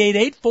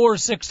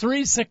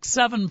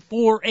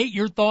 888-463-6748.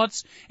 Your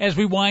thoughts as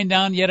we wind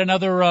down yet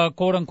another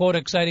quote-unquote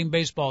exciting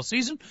baseball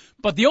season.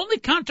 But the only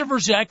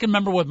controversy I can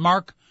remember with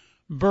Mark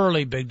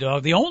Burley, Big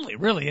Dog, the only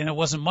really, and it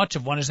wasn't much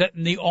of one, is that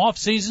in the off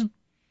season,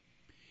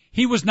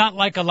 he was not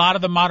like a lot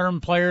of the modern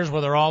players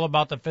where they're all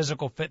about the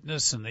physical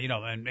fitness and,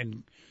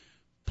 and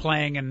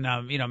playing and,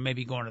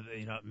 maybe going to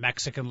the,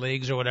 Mexican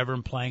leagues or whatever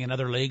and playing in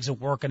other leagues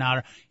and working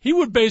out. He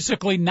would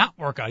basically not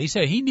work out. He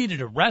said he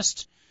needed a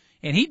rest,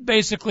 and he'd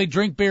basically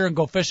drink beer and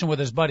go fishing with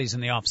his buddies in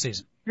the off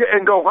season. Yeah,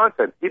 and go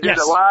hunting. He did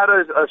a lot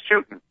of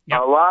shooting, a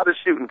lot of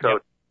shooting,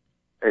 Coach.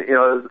 Yep.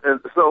 And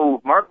so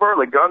Mark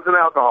Burley, guns and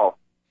alcohol.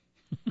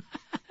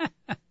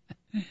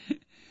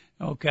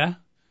 Okay.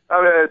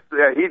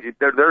 I mean,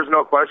 there's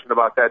no question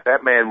about that.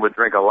 That man would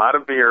drink a lot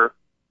of beer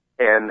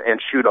and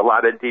shoot a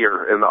lot of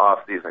deer in the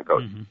off season,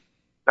 Coach. Mm-hmm.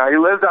 Now he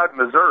lives out in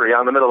Missouri,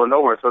 out in the middle of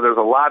nowhere, so there's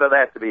a lot of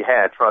that to be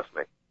had. Trust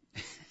me.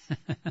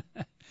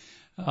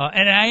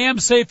 And I am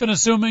safe in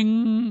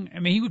assuming. I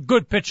mean, he was a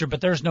good pitcher,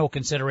 but there's no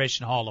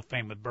consideration Hall of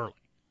Fame with Burley.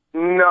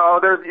 No,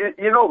 there's.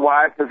 You know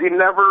why? Because he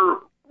never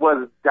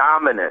was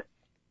dominant.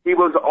 He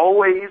was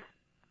always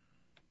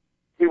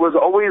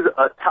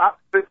a top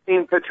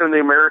 15 pitcher in the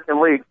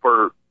American League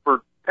for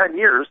 10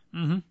 years,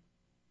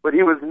 but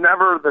he was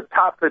never the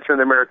top pitcher in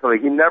the American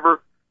League. He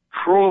never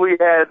truly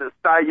had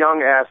Cy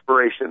Young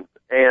aspirations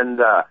and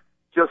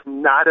just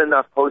not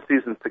enough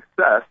postseason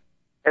success.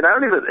 And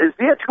is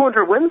he at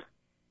 200 wins?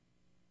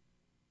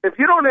 If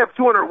you don't have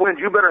 200 wins,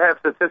 you better have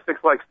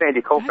statistics like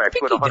Sandy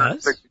Koufax with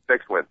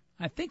 166 wins.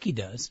 I think he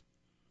does.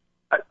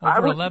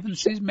 Over 11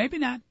 seasons, maybe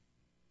not.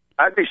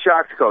 I'd be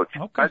shocked, Coach.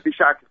 Okay. I'd be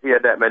shocked if he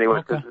had that many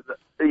wins.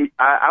 Okay.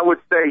 I would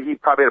say he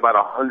probably had about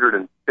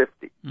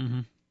 150. Mm-hmm.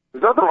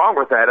 There's nothing wrong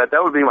with that.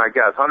 That would be my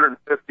guess.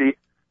 150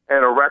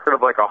 and a record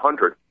of like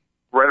 100.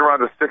 Right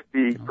around a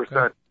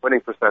 60%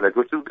 winning percentage,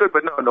 which is good,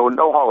 but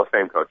no Hall of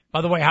Fame, Coach.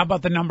 By the way, how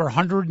about the number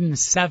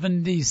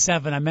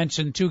 177? I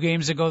mentioned 2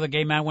 games ago, the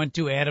game I went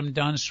to, Adam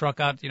Dunn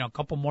struck out, a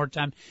couple more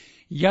times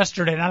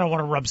yesterday, and I don't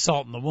want to rub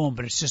salt in the wound,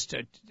 but it's just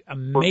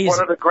amazing. It's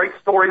one of the great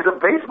stories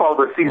of baseball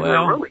this season.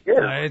 Well, it really is.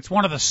 It's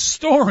one of the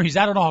stories.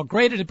 I don't know how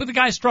great it is, but the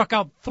guy struck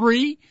out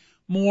 3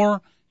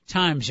 more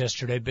times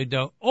yesterday, Big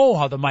Dog. Oh,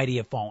 how the mighty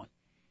have fallen.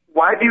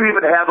 Why do you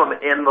even have him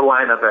in the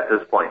lineup at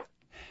this point?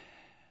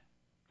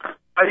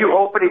 Are you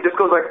hoping he just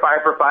goes like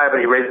 5 for 5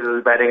 and he raises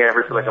his batting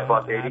average to like a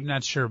 +80? I'm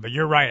not sure, but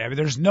you're right. I mean,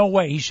 there's no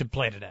way he should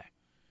play today.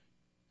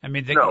 I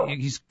mean,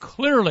 he's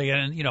clearly,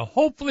 and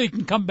hopefully he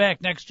can come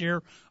back next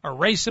year,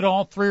 erase it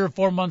all, 3 or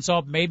 4 months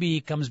off. Maybe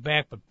he comes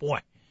back, but boy,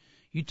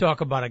 you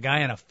talk about a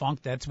guy in a funk.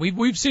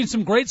 We've seen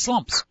some great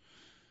slumps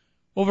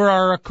over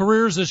our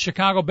careers as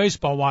Chicago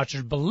baseball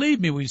watchers. Believe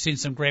me, we've seen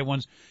some great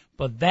ones,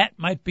 but that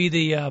might be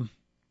the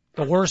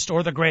worst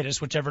or the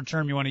greatest, whichever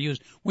term you want to use,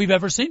 we've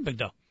ever seen, Big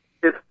Dog.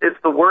 It's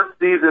the worst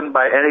season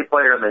by any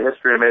player in the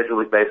history of Major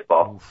League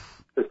Baseball.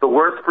 It's the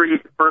worst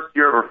first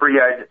year of a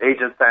free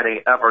agent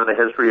signing ever in the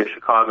history of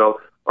Chicago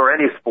or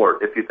any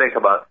sport, if you think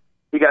about it.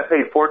 He got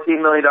paid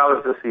 $14 million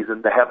this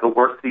season to have the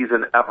worst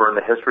season ever in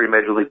the history of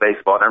Major League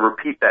Baseball. And I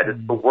repeat that,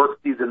 it's the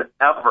worst season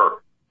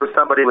ever for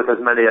somebody with as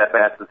many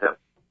at-bats as him.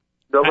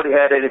 Nobody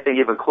had anything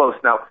even close.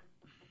 Now,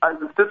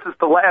 this is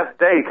the last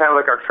day, kind of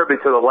like our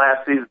tribute to the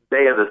last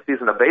day of the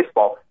season of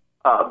baseball.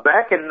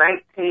 Back in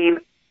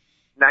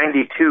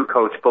 1992,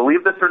 Coach,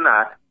 believe this or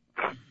not,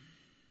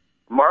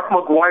 Mark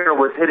McGwire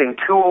was hitting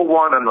 201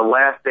 on the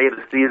last day of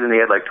the season. He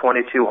had like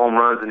 22 home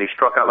runs, and he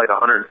struck out like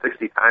 160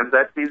 times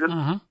that season.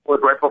 Was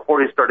right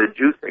before he started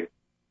juicing.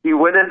 He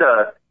went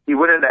into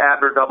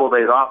Abner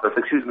Doubleday's office.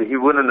 He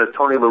went into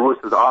Tony La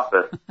Russa's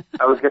office.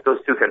 I always get those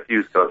two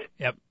confused, Coach.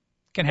 Yep,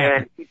 can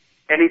happen.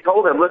 And he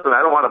told him, listen,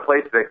 I don't want to play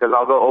today because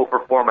I'll go 0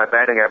 for 4. My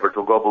batting average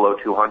will go below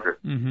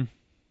 200. And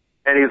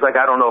he's like,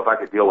 I don't know if I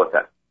could deal with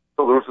that.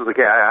 So La Russa's like,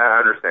 yeah,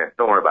 I understand.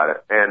 Don't worry about it.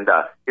 And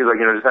he's like,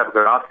 just have a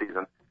good off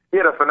season. He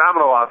had a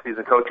phenomenal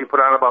offseason, Coach. He put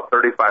on about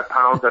 35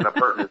 pounds and a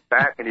hurt in his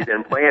back, and he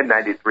didn't play in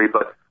 93.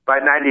 But by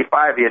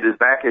 95, he had his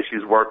back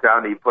issues worked out,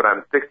 and he put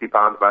on 60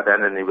 pounds by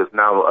then, and he was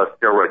now a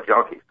steroid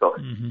junkie. So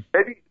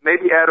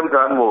maybe Adam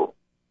Dunn will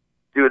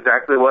do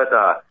exactly what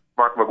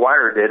Mark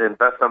McGwire did,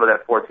 invest some of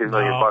that $14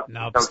 million bucks.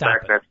 Comes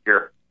back next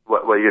year.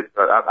 Yes,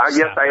 I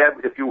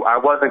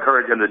was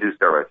encouraging him to do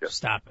steroids. Yes.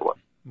 Stop it.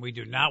 We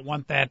do not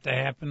want that to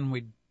happen.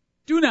 We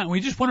do not. We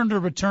just want him to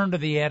return to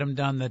the Adam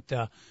Dunn that.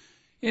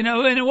 And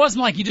it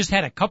wasn't like he just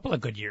had a couple of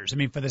good years. I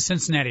mean, for the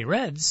Cincinnati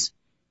Reds.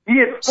 He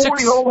had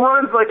 40 home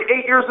runs like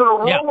 8 years in a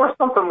row or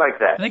something like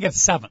that. I think it's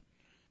 7.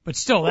 But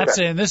still, that's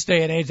in this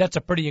day and age, that's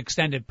a pretty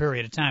extended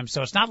period of time.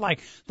 So it's not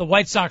like the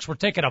White Sox were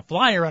taking a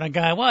flyer on a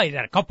guy, well, he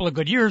had a couple of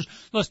good years,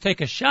 let's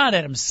take a shot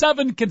at him.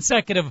 7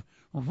 consecutive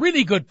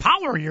really good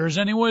power years,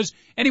 and he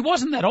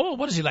wasn't that old.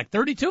 What is he, like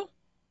 32?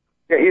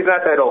 Yeah, he's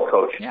not that old,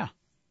 Coach. Yeah.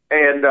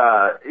 And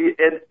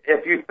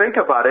if you think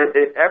about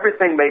it,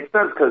 everything makes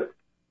sense because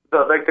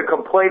the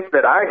complaints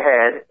that I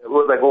had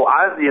was like, well,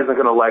 Ozzie isn't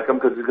going to like him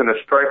because he's going to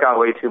strike out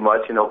way too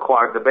much and he'll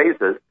clog the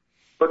bases.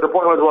 But the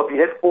point was, well, if you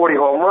hit 40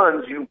 home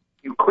runs, you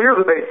clear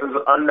the bases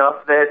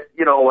enough that,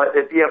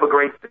 if you have a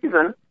great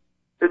season,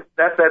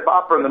 that's that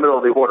bopper in the middle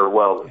of the order.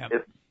 Well,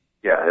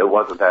 it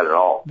wasn't that at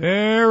all.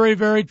 Very,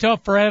 very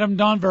tough for Adam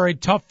Dunn. Very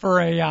tough for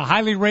a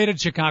highly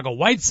rated Chicago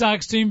White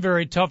Sox team.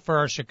 Very tough for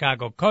our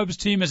Chicago Cubs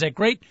team. As a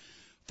great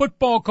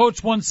football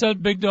coach once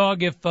said, Bigg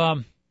Dogg, if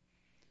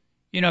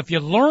you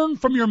learn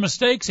from your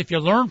mistakes, if you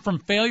learn from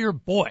failure,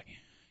 boy,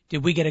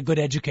 did we get a good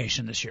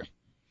education this year.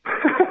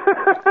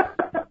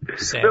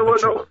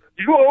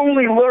 You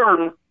only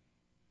learn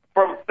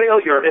from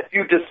failure if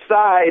you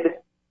decide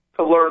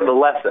to learn the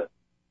lesson.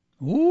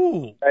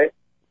 Ooh. Right?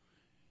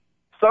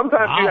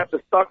 Sometimes you have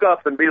to suck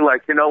up and be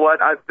like, you know what,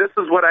 this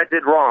is what I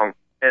did wrong,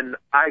 and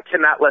I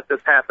cannot let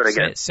this happen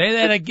again. Say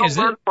that again.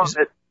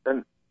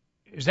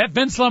 Is that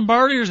Vince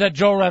Lombardi or is that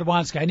Joe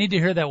Radwanski? I need to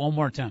hear that one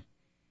more time.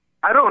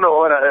 I don't know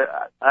what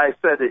I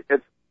said.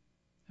 It's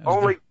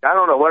only, I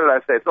don't know. What did I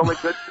say? It's only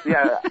good.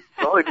 Yeah,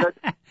 it's only good.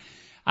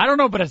 I don't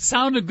know, but it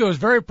sounded good. It was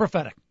very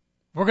prophetic.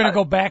 We're going to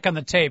go back on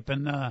the tape,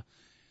 and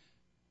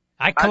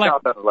I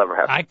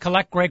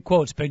collect great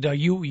quotes, Bigg Dogg.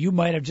 You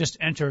might have just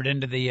entered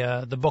into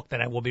the book that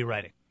I will be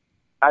writing.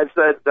 I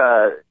said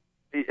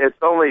it's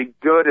only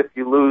good if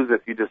you lose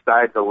if you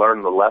decide to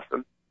learn the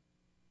lesson.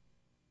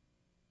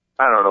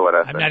 I don't know what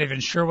I said. I'm not even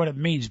sure what it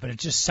means, but it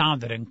just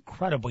sounded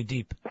incredibly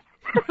deep.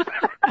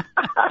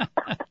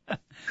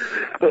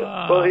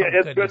 Well,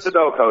 it's good to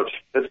know, Coach.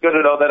 It's good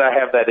to know that I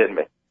have that in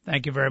me.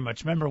 Thank you very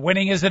much. Remember,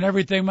 winning isn't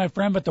everything, my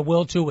friend, but the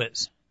will to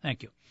is.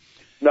 Thank you.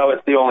 No,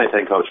 it's the only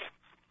thing, Coach.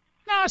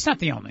 No, it's not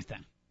the only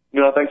thing. You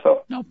don't think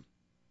so? Nope.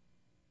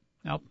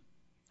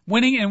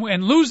 Winning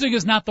and losing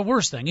is not the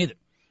worst thing either.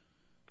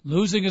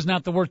 Losing is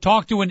not the worst.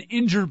 Talk to an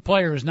injured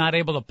player who's not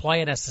able to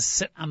play and has to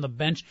sit on the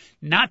bench.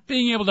 Not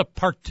being able to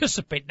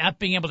participate, not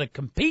being able to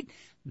compete,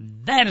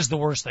 that is the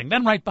worst thing.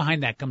 Then right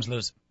behind that comes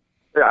losing.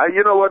 Yeah,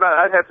 you know what?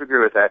 I'd have to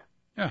agree with that.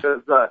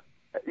 Because,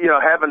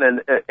 having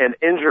an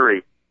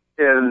injury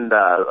in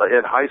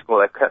high school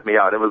that kept me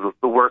out, it was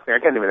the worst thing. I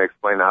can't even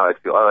explain how I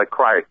feel. I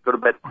cry, go to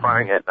bed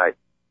crying at night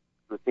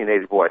as a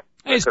teenage boy.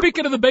 Hey,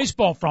 speaking of the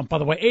baseball front, by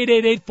the way,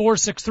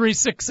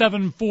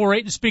 888-463-6748.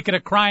 And speaking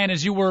of crying,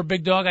 as you were,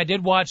 Bigg Dogg, I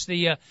did watch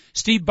the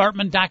Steve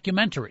Bartman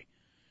documentary.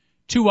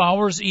 2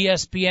 hours,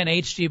 ESPN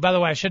HD. By the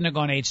way, I shouldn't have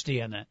gone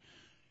HD on that.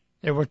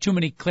 There were too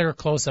many clear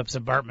close-ups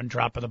of Bartman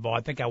dropping the ball. I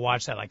think I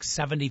watched that like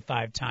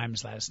 75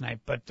 times last night.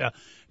 But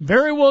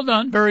very well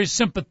done, very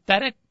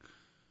sympathetic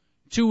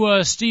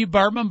to Steve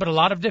Bartman, but a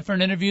lot of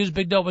different interviews.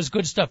 Bigg Dogg was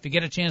good stuff. If you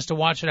get a chance to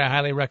watch it, I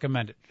highly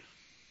recommend it.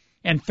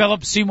 And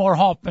Philip Seymour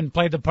Hoffman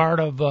played the part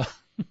of the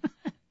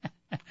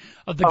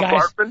guy.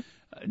 Bartman?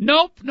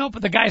 Nope,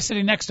 but the guy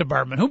sitting next to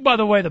Bartman, who, by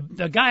the way,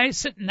 the guy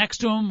sitting next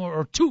to him,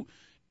 or two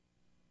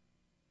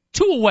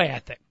away, I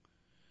think.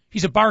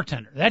 He's a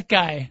bartender. That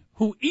guy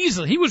who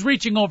he was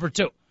reaching over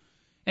too.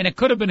 And it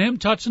could have been him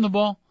touching the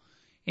ball.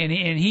 And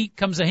he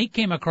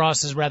came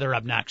across as rather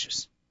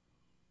obnoxious.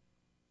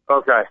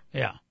 Okay.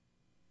 Yeah.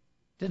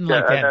 Didn't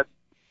like that.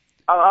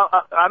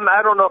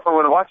 I don't know if I'm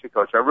going to watch it,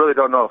 Coach. I really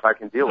don't know if I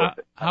can deal with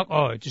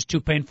it. Just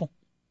too painful?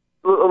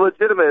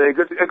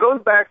 Legitimately. It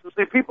goes back to,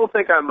 see, people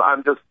think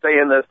I'm just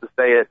saying this to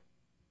say it.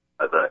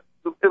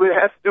 It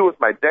has to do with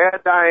my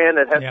dad dying.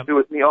 It has to do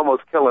with me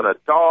almost killing a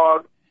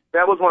dog.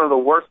 That was one of the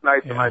worst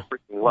nights of my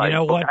freaking life. You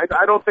know what?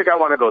 I don't think I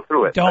want to go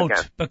through it. Don't,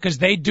 again. Because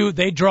they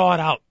draw it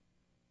out.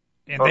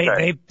 And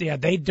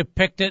they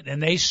depict it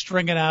and they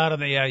string it out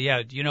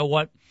and you know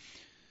what?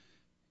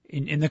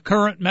 In the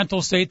current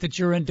mental state that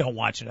you're in, don't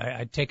watch it.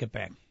 I'd take it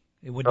back.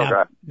 It would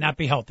not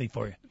be healthy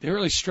for you. They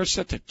really stretched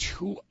that to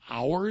 2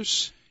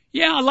 hours?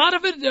 Yeah, a lot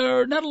of it,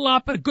 not a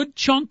lot, but a good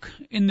chunk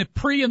in the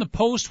pre and the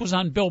post was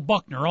on Bill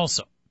Buckner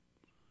also.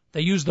 They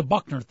used the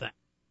Buckner thing,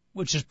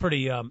 which is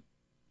pretty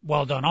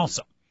well done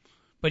also.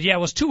 But yeah, it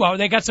was 2 hours.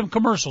 They got some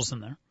commercials in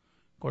there.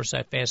 Of course,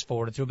 I fast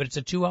forwarded through, but it's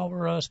a 2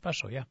 hour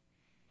special, yeah.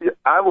 Yeah,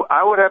 I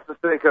would have to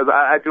say, because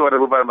I do want to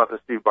move on about the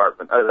Steve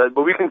Bartman,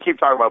 but we can keep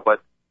talking about,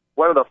 but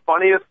one of the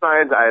funniest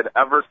signs I had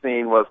ever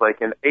seen was like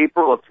in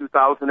April of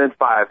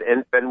 2005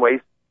 in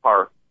Fenway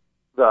Park,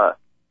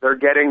 they're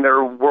getting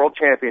their world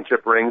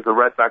championship rings. The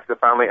Red Sox have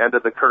finally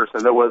ended the curse,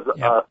 and there was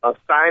a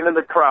sign in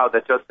the crowd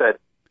that just said,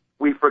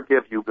 "We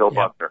forgive you, Bill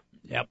Buckner."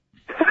 Yep.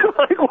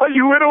 Like, well,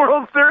 you win a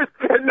World Series,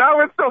 and now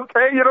it's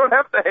okay. You don't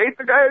have to hate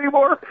the guy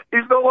anymore.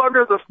 He's no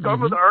longer the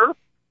scum of the earth.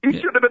 He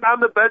should have been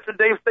on the bench, and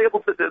Dave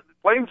Stapleton did.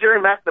 Blame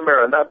Jerry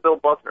McNamara, not Bill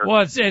Buckner.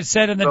 Well, it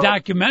said in the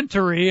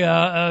documentary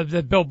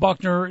that Bill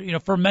Buckner,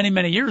 for many,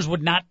 many years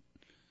would not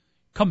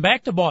come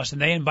back to Boston.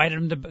 They invited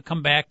him to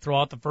come back, throw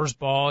out the first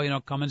ball,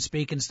 come and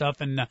speak and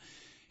stuff, and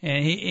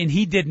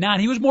he did not.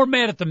 He was more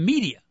mad at the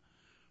media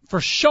for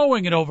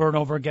showing it over and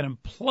over again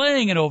and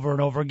playing it over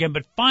and over again.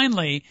 But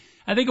finally,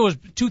 I think it was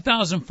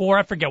 2004.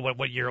 I forget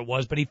what year it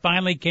was, but he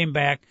finally came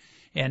back.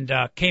 And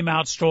came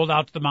out, strolled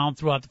out to the mound,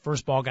 threw out the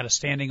first ball, got a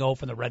standing O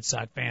from the Red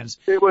Sox fans.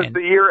 It was the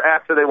year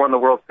after they won the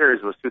World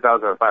Series. It was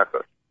 2005,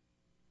 Coach.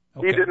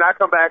 Okay. He did not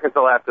come back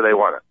until after they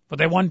won it. But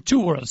they won 2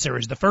 World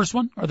Series, the first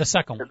one or the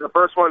second one? The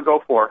first one's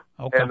 04,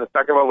 and the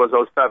second one was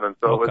 07.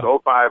 So it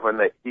was 05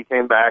 when he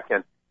came back.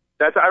 And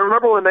I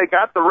remember when they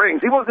got the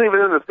rings. He wasn't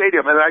even in the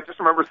stadium, and I just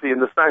remember seeing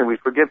the sign, "We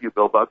forgive you,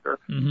 Bill Buckner."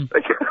 Mm-hmm.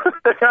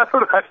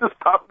 I just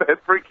thought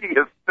that freaking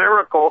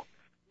hysterical.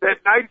 That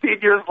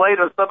 19 years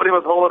later, somebody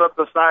was holding up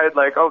the sign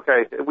like,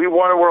 okay, we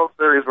won a World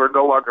Series. We're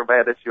no longer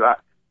mad at you.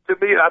 To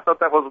me, I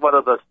thought that was one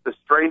of the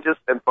strangest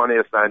and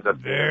funniest signs I've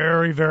seen.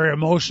 Very, very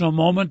emotional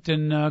moment,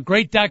 and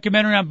great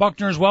documentary on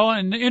Buckner as well.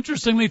 And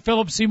interestingly,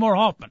 Philip Seymour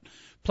Hoffman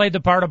played the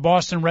part of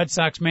Boston Red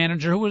Sox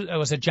manager. Who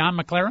was it, John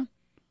McLaren?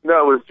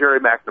 No, it was Jerry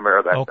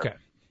McNamara that time.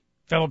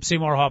 Philip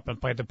Seymour Hoffman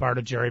played the part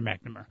of Jerry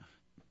McNamara.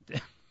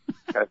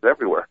 That's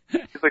everywhere.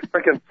 He's like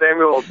freaking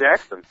Samuel L.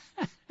 Jackson.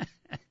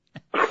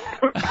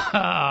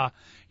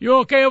 You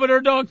okay over there,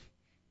 Doug?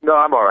 No,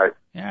 I'm all right.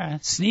 Yeah,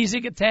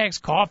 sneezing attacks,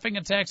 coughing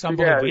attacks,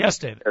 unbelievable. Yes,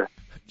 David.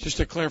 Just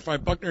to clarify,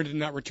 Buckner did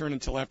not return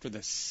until after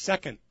the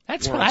second.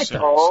 That's what I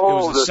thought.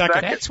 Oh, it was the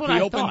second. That's what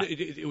I thought.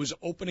 It was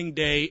opening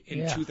day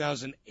in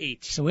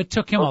 2008. So it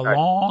took him a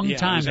long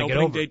time to get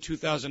over. Opening day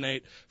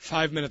 2008,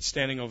 5-minute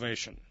standing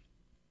ovation.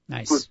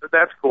 Nice.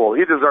 That's cool.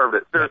 He deserved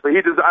it. Seriously,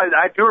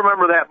 I do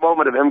remember that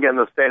moment of him getting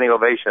the standing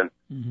ovation.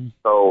 Mm-hmm.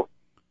 So.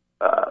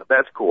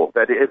 That's cool.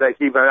 I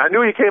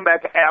knew he came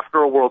back after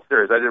a World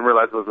Series. I didn't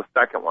realize it was the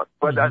second one.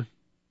 But I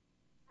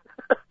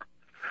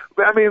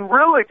mean,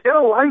 really, get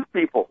a life,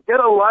 people.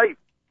 Get a life.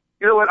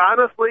 You know what?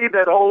 Honestly,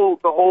 the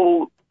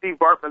whole Steve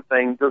Bartman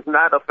thing does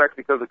not affect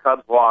because the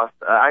Cubs lost.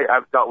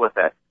 I've dealt with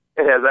that.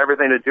 It has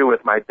everything to do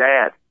with my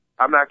dad.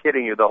 I'm not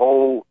kidding you.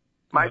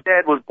 My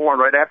dad was born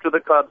right after the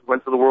Cubs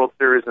went to the World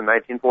Series in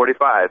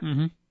 1945.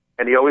 Mm-hmm.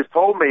 And he always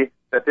told me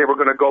that they were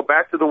going to go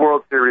back to the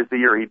World Series the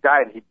year he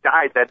died. And he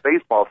died that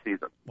baseball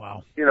season.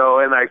 Wow.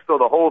 And so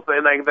the whole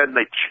thing, then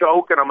they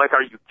choke, and I'm like,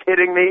 are you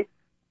kidding me?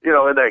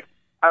 And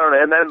I don't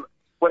know. And then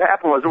what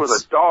happened was there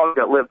was a dog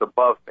that lived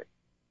above me.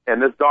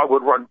 And this dog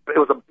would run, it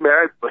was a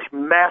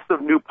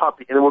massive new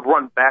puppy, and it would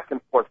run back and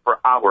forth for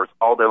hours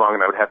all day long,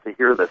 and I would have to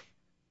hear this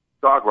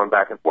dog run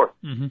back and forth.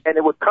 Mm-hmm. And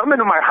it would come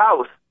into my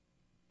house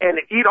and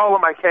eat all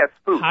of my cat's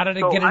food. How did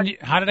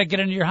it get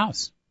into your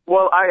house?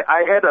 Well,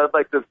 I had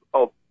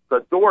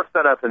the door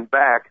set up in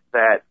back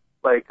that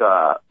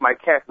my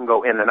cat can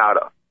go in and out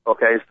of.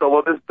 Okay,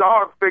 so this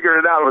dog figured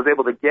it out and was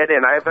able to get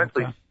in. I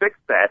eventually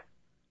fixed that,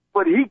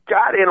 but he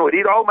got in and would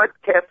eat all my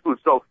cat's food.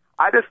 So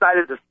I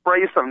decided to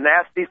spray some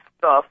nasty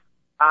stuff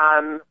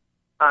on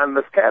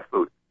this cat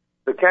food.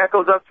 The cat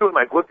goes up to it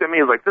and looked at me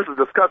and was like, "This is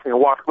disgusting,"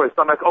 and walked away.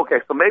 So I'm like, okay,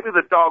 so maybe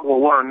the dog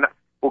will learn,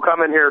 will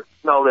come in here,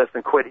 smell this,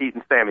 and quit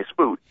eating Sammy's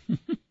food.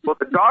 But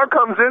the dog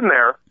comes in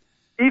there,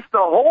 eats the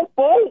whole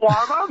bowl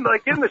while I'm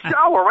in the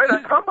shower, right?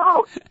 I come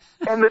out,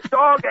 and the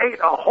dog ate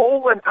a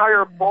whole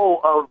entire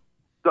bowl of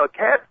the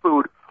cat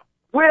food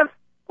with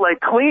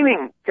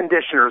cleaning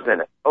conditioners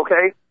in it,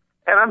 okay?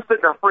 And I'm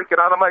sitting there freaking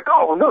out. I'm like,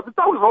 oh no, the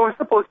dog was only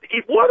supposed to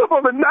eat one of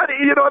them and not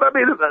eat, you know what I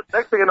mean? The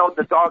next thing you know,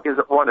 the dog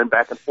isn't running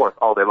back and forth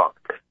all day long.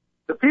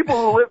 The people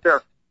who live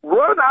there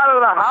run out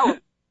of the house,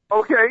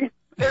 okay?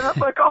 And I'm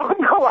like, oh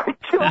no, I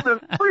killed this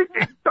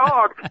freaking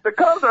dog. The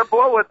Cubs are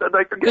blowing.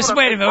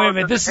 Wait a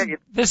minute.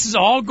 This is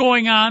all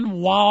going on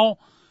while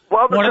the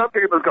Cub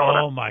game is going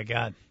on. Oh my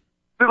God.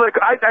 Like,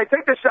 I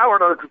take the shower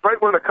right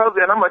when the Cubs,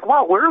 and I'm like,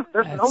 wow,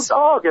 there's no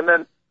dog. And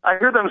then I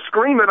hear them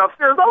screaming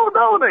upstairs, oh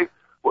no,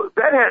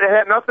 that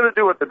had nothing to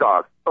do with the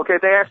dog. Okay,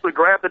 they actually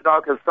grabbed the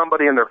dog because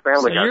somebody in their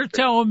family. So you're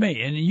telling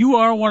me, and you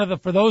are one of the,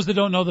 for those that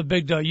don't know the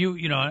Bigg Dogg,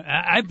 you know,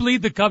 I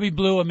bleed the Cubby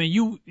blue. I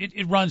mean,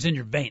 it runs in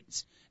your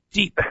veins,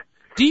 deep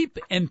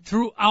and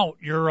throughout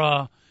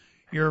your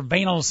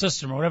venal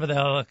system or whatever the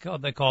hell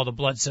they call the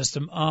blood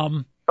system.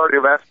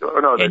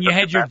 Cardiovascular. No, and you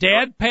had your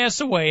dad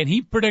pass away, and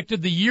he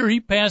predicted the year he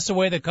passed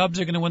away, the Cubs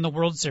are going to win the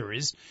World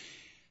Series.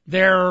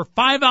 They're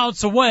 5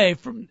 outs away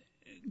from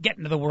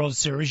getting to the World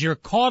Series. You're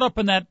caught up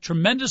in that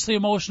tremendously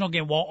emotional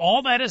game. While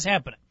all that is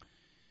happening,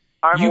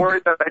 I'm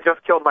worried that I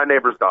just killed my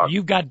neighbor's dog.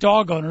 You've got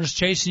dog owners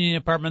chasing you in the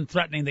apartment,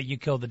 threatening that you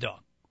killed the dog.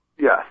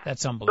 Yes.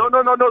 That's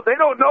unbelievable. No. They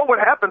don't know what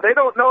happened. They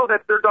don't know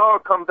that their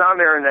dog comes down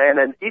there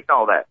and eaten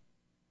all that.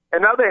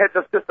 And now they had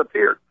just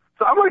disappeared.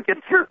 So I'm going to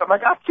get tears. I'm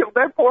like, I killed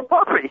that poor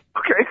puppy.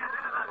 Okay.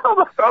 I'm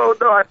like, oh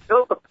no, I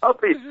killed the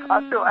puppy.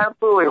 I feel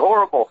absolutely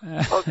horrible.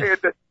 Okay.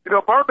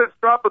 Bartman's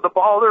dropping the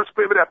ball. They're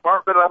screaming at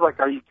Bartman. I'm like,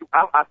 I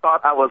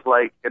thought I was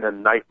like in a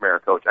nightmare,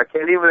 Coach. I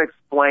can't even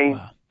explain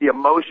the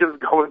emotions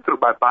going through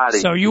my body.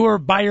 So you were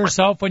by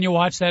yourself when you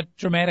watched that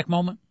dramatic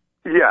moment?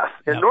 Yes.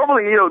 And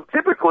normally,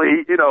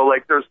 typically,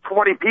 like there's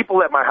 20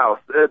 people at my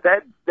house.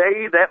 That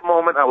day, that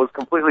moment, I was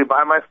completely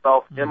by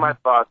myself in my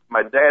thoughts.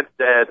 My dad's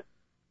dead.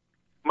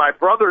 My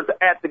brother's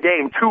at the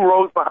game, 2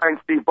 rows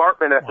behind Steve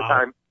Bartman at the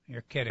time.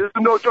 You're kidding. This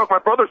is no joke. My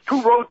brother's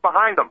 2 rows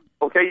behind him.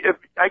 Okay,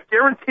 I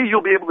guarantee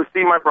you'll be able to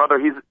see my brother.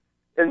 He's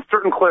in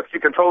certain clips.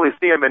 You can totally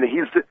see him, and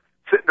he's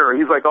sitting there.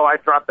 He's like, "Oh, I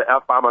dropped the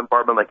F-bomb on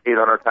Bartman like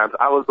 800 times.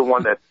 I was the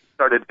one that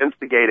started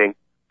instigating,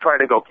 trying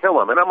to go kill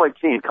him." And I'm like,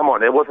 "Gene, come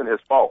on, it wasn't his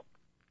fault."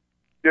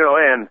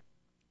 And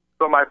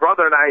so my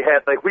brother and I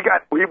had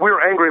we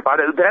were angry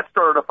about it. That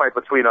started a fight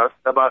between us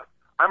about.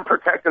 I'm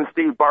protecting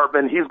Steve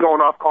Bartman. He's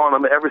going off calling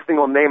him every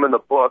single name in the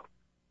book.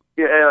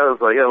 Yeah, it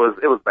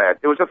was bad.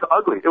 It was just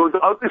ugly. It was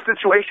an ugly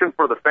situation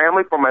for the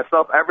family, for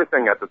myself,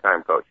 everything at the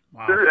time, Coach.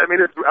 Wow. I mean,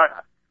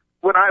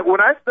 when I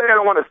say I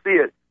don't want to see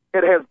it,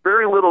 it has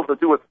very little to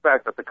do with the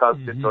fact that the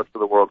Cubs did go to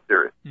the World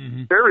Series.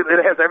 Mm-hmm.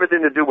 It has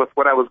everything to do with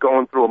what I was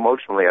going through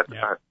emotionally at the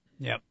time.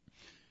 Yep.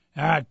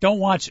 All right, don't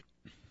watch it.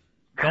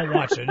 Don't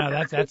watch it. No,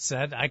 that's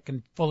sad. I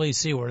can fully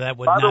see where that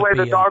would not be. By the way,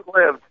 the dog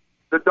lived.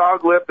 The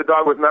dog lived. The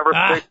dog was never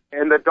sick,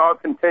 and the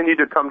dog continued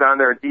to come down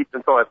there and eat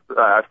until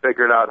I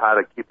figured out how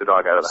to keep the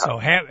dog out of the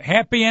house. So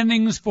happy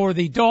endings for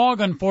the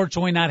dog.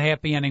 Unfortunately, not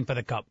happy ending for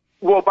the Cub.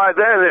 Well, by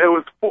then it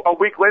was a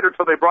week later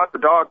till they brought the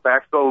dog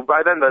back. So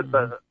by then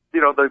the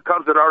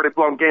Cubs had already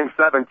blown Game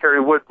 7. Kerry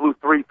Wood blew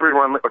 2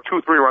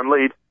 3-run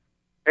lead,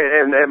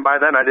 and by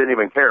then I didn't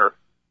even care.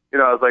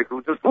 I was like,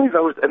 just please.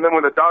 And then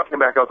when the dog came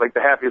back, I was like the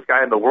happiest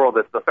guy in the world.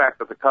 It's the fact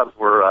that the Cubs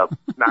were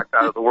knocked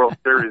out of the World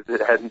Series. It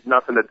had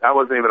nothing to. I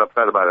wasn't even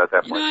upset about it at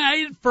that point. I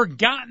had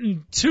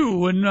forgotten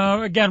too. And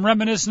again,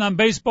 reminiscing on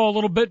baseball a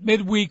little bit.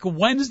 Midweek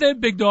Wednesday,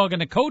 Bigg Dogg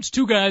and the coach,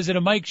 2 guys at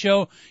a mic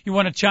show. You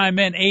want to chime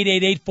in?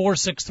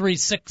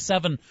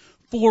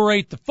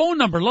 888-463-6748. The phone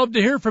number. Love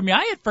to hear from you.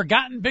 I had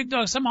forgotten Bigg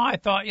Dogg. Somehow I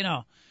thought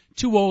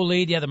 2-0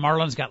 lead. Yeah, the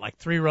Marlins got like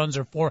 3 runs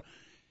or 4.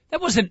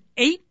 That was an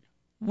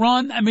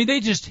 8-run. I mean,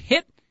 they just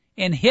hit.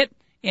 And hit.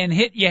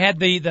 You had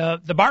the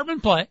Bartman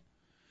play,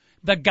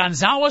 the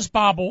Gonzalez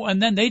bobble,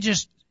 and then they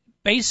just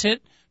base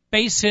hit,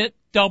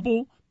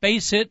 double,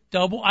 base hit,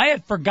 double. I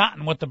had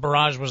forgotten what the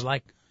barrage was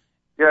like.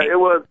 Yeah, it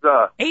was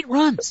 8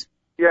 runs.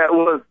 Yeah, it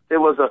was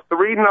a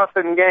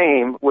 3-0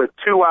 game with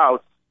 2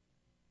 outs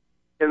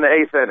in the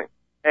 8th inning,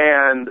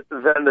 and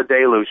then the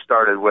deluge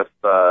started with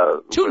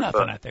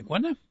 2-0, I think,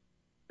 wasn't it?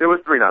 It was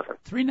 3-0.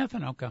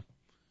 3-0, okay.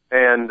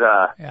 And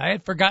I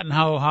had forgotten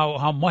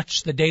how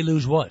much the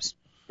deluge was.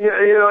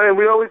 Yeah, and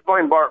we always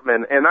blame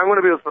Bartman, and I'm going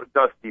to be with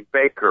Dusty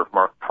Baker,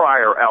 Mark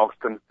Pryor, Alex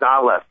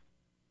Gonzalez,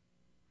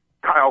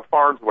 Kyle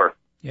Farnsworth.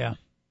 Yeah.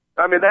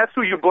 I mean, that's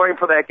who you blame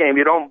for that game.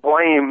 You don't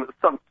blame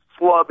some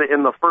slub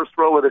in the first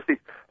row of the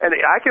season. And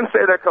I can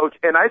say that, Coach,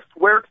 and I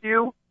swear to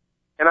you,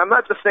 and I'm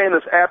not just saying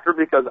this after,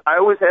 because I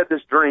always had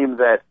this dream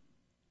that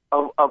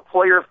a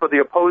player for the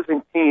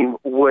opposing team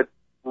would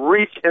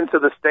reach into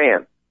the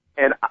stand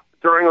and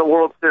during a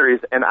World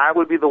Series, and I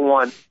would be the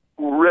one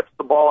rips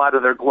the ball out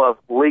of their glove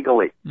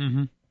legally.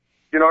 Mm-hmm.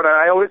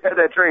 I always had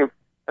that dream.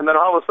 And then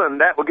all of a sudden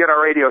that would get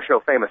our radio show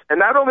famous. And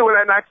not only would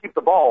I not keep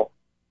the ball,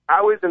 I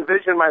always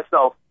envisioned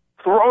myself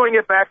throwing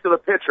it back to the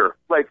pitcher,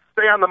 like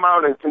stay on the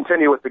mound and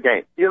continue with the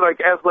game.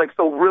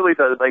 So really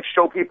to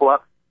show people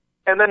up.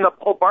 And then the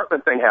whole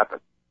Bartman thing happened.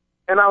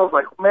 And I was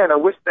like, man, I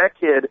wish that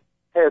kid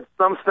had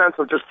some sense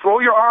of just throw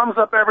your arms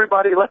up,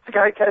 everybody, let the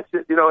guy catch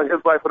it, and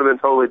his life would have been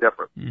totally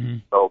different. Mm-hmm.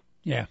 So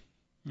yeah.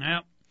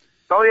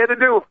 All he had to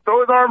do, throw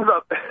his arms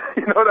up.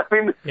 You know what I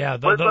mean? Yeah.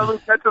 Someone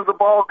catches the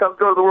ball, comes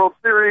go to the World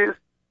Series,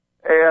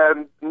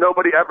 and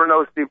nobody ever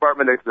knows Steve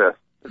Bartman exists.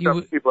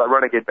 Except people at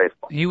Renegade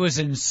Baseball. He was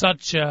in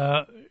such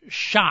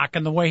shock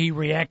and the way he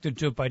reacted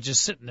to it by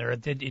just sitting there.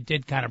 It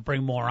did kind of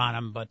bring more on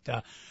him. But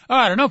all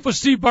right, enough with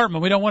Steve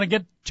Bartman. We don't want to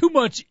get too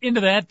much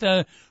into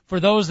that. For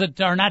those that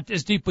are not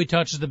as deeply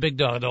touched as the Bigg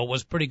Dogg, though, it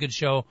was a pretty good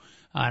show,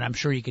 and I'm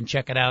sure you can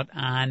check it out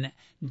on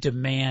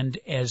demand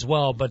as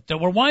well. But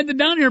we're winding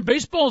down here.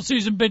 Baseball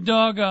season, Bigg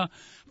Dogg.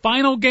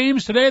 Final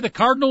games today. The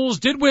Cardinals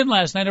did win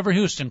last night over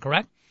Houston,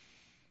 correct?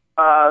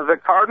 The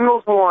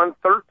Cardinals won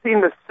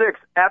 13-6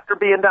 after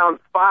being down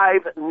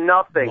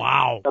 5-0.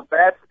 Wow. The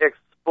bats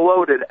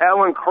exploded.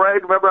 Alan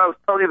Craig, remember I was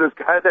telling you this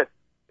guy that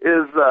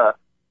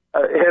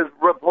has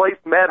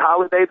replaced Matt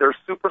Holliday, their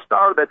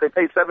superstar that they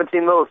pay $17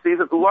 million a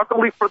season.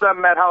 Luckily for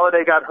them, Matt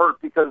Holliday got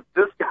hurt because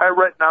this guy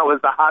right now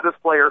is the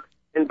hottest player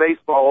in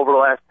baseball over the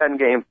last 10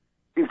 games.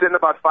 He's in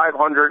about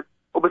 500.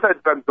 Well, besides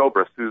Ben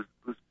Zobrist, who's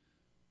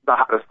the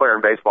hottest player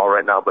in baseball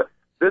right now, but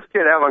this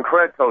kid, Alan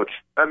Craig, coach,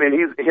 I mean,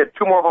 he hit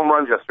 2 more home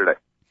runs yesterday.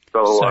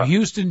 So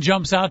Houston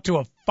jumps out to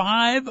a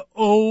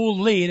 5-0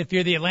 lead. If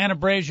you're the Atlanta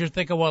Braves, you're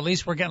thinking, well, at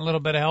least we're getting a little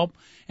bit of help.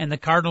 And the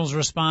Cardinals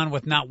respond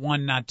with not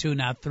 1, not 2,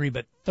 not 3,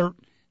 but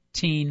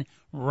 13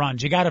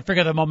 runs. You got to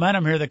figure the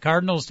momentum here. The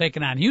Cardinals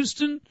taking on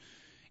Houston.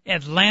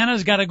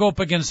 Atlanta's got to go up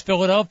against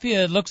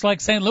Philadelphia. It looks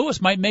like St.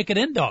 Louis might make it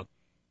in, Dog.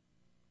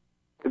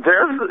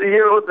 There's,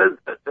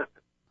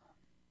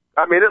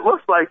 I mean, it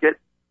looks like it.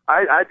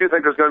 I do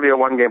think there's going to be a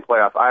 1-game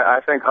playoff. I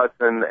think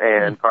Hudson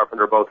and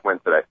Carpenter both win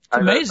today. It's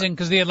amazing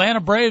because the Atlanta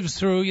Braves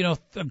threw,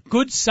 a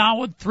good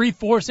solid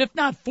 3/4, if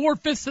not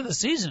 4/5 of the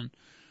season,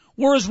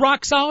 were as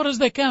rock solid as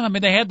they can. I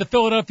mean, they had the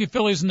Philadelphia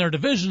Phillies in their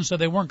division, so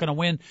they weren't going to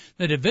win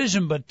the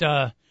division, but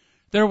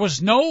there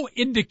was no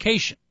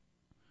indication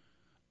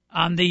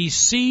on the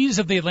seas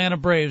of the Atlanta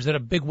Braves that a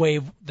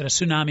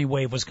tsunami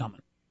wave was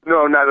coming.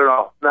 No, not at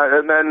all.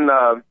 And then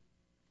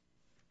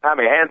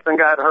Tommy Hansen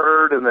got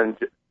hurt, and then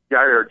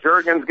Jair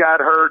Jurgens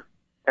got hurt,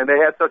 and they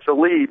had such a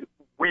lead,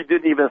 we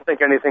didn't even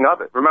think anything of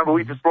it. Remember,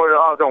 we just wrote it,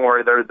 oh, don't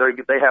worry,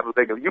 they have a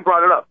big, you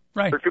brought it up.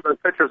 Right. Their 2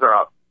 best pitchers are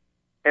out.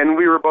 And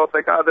we were both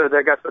like, oh,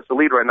 they got such a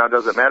lead right now,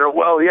 does it matter?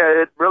 Well,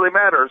 yeah, it really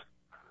matters.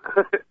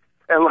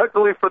 And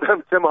luckily for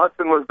them, Tim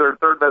Hudson was their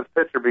 3rd best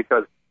pitcher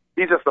because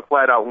he's just a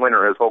flat-out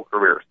winner his whole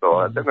career.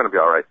 So they're going to be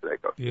all right today,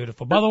 Coach.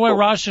 Beautiful. By the way,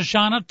 Rosh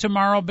Hashanah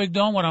tomorrow, Bigg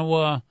Dog. Want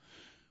to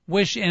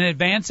wish in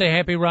advance a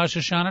happy Rosh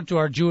Hashanah to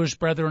our Jewish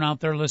brethren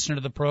out there listening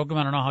to the program.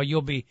 I don't know how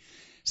you'll be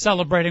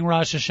celebrating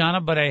Rosh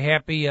Hashanah, but a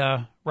happy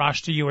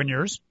Rosh to you and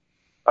yours.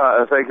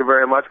 Thank you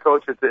very much,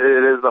 Coach. It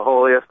is the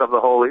holiest of the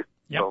holies.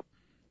 Yep. So.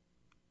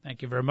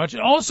 Thank you very much.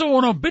 Also,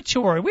 an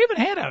obituary. We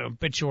haven't had an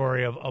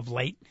obituary of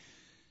late.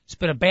 It's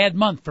been a bad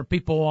month for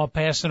people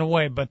passing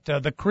away, but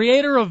the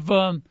creator of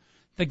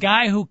the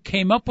guy who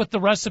came up with the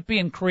recipe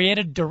and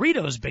created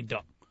Doritos, Bigg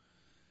Dog.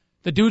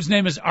 The dude's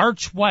name is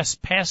Arch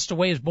West, passed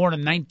away, was born in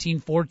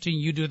 1914.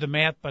 You do the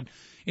math, but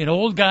an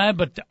old guy,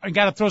 but I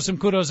got to throw some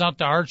kudos out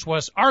to Arch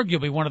West,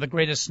 arguably one of the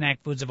greatest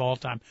snack foods of all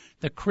time.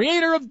 The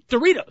creator of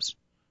Doritos,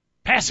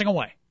 passing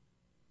away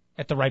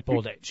at the ripe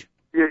old age.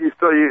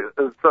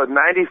 So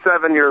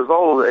 97 years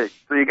old,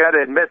 so you got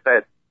to admit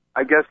that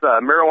I guess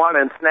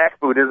marijuana and snack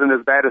food isn't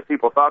as bad as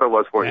people thought it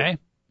was for you.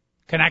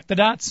 Connect the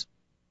dots.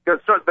 Because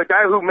the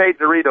guy who made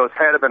Doritos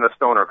had to have been a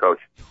stoner, Coach.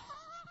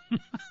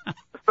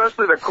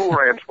 Especially the Cool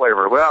Ranch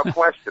flavor, without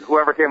question.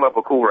 Whoever came up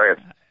with Cool Ranch.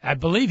 I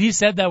believe he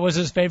said that was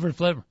his favorite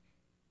flavor.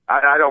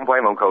 I don't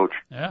blame him, Coach.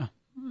 Yeah.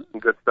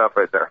 Good stuff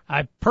right there.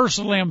 I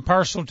personally am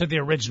partial to the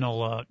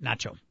original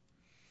nacho.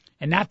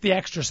 And not the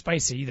extra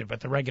spicy either,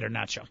 but the regular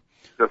nacho.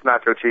 Just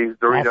nacho cheese,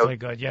 Doritos. Awfully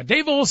good, yeah.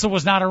 Dave Olson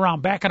was not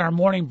around. Back in our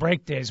morning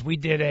break days, we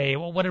did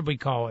what did we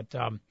call it?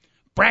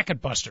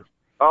 Bracket buster.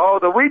 Oh,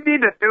 we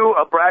need to do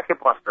a bracket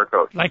buster,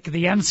 Coach. Like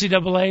the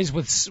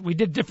NCAAs we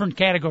did different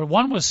categories.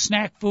 One was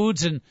snack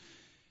foods, and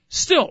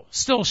still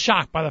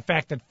shocked by the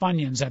fact that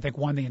Funyuns, I think,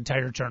 won the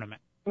entire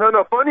tournament. No,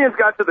 Funyuns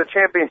got to the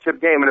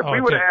championship game, and if we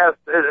would have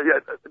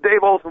asked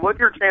Dave Olson, what are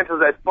your chances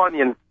that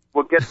Funyuns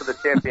will get to the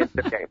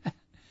championship game?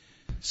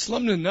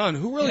 Slim to none.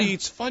 Who really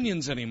eats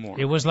Funyuns anymore?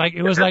 It was like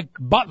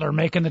Butler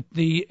making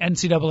the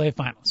NCAA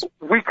finals.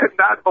 We could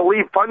not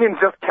believe Funyuns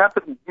just kept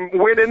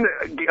winning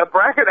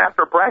bracket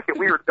after bracket.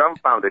 We were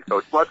dumbfounded,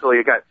 Coach. Luckily,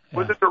 you got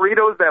was it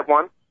Doritos that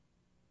won?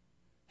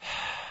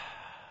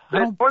 I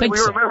don't think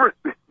so. Remember,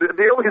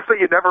 they always say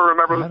you never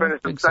remember who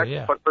finished in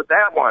second, but for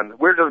that one,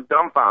 we're just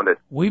dumbfounded.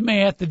 We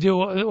may have to do.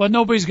 Well,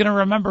 nobody's going to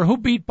remember who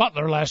beat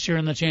Butler last year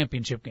in the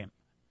championship game.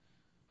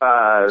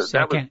 That was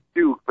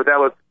Duke, but that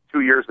was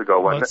 2 years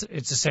ago, wasn't it?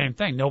 It's the same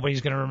thing. Nobody's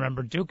going to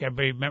remember Duke.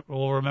 Everybody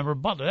will remember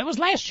Butler. That was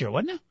last year,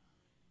 wasn't it?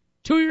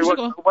 2 years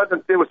ago?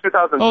 It was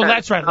 2010. Oh,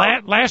 that's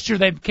right. Last year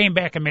they came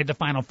back and made the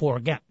Final Four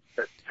again.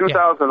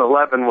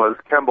 2011 was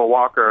Kemba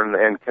Walker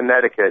and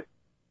Connecticut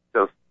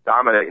just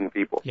dominating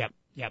people. Yep.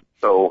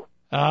 So,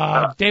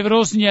 David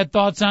Olson, you had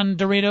thoughts on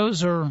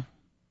Doritos or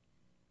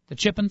the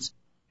Chippins?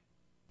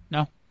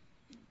 No?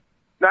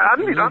 No,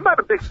 I'm not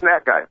a big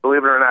snack guy,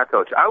 believe it or not,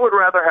 Coach. I would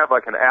rather have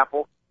like an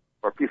apple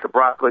or a piece of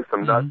broccoli,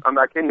 some nuts. I'm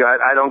not kidding you.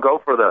 I don't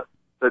go for the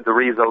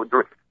Doritos.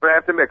 But I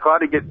have to admit,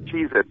 Claudia gets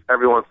Cheez-Its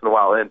every once in a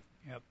while. And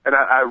Yep. And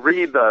I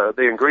read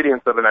the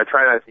ingredients of it, and I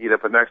try not to eat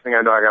it, but next thing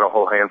I know, I got a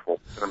whole handful.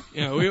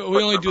 Yeah, we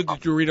only do the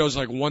Doritos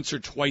like once or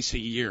twice a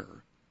year.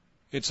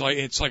 It's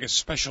like a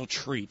special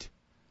treat.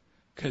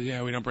 'Cause,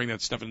 yeah, we don't bring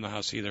that stuff in the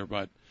house either,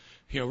 but,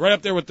 right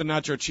up there with the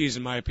nacho cheese,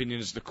 in my opinion,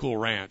 is the Cool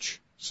Ranch.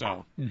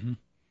 So. Mm-hmm.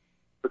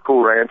 The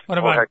Cool Ranch. What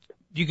about,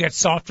 do you get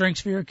soft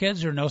drinks for your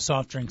kids or no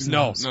soft drinks in the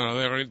house?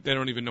 No, they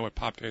don't even know what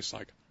pop tastes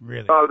like.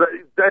 Really? Oh,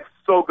 that's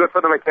so good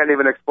for them, I can't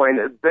even explain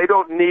it. They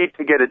don't need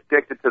to get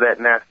addicted to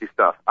that nasty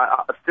stuff.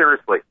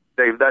 Seriously,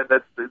 Dave,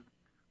 that's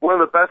one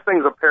of the best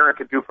things a parent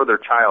could do for their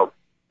child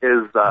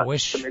is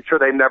to make sure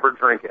they never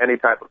drink any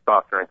type of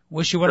soft drink.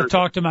 Wish you would have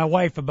talked to my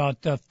wife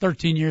about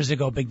 13 years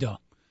ago, Bigg Dogg.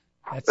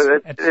 Once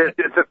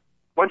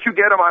you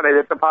get them on it,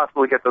 it's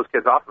impossible to get those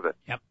kids off of it.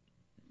 Yep.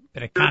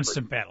 Been a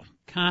constant battle.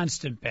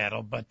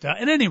 But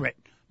at any rate,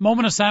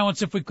 moment of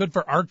silence, if we could,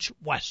 for Arch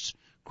West,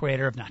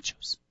 creator of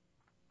nachos.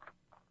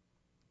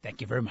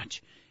 Thank you very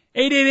much.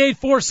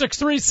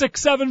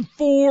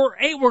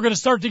 888-463-6748. We're going to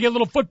start to get a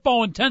little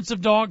football intensive,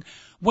 dog,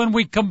 when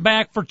we come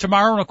back for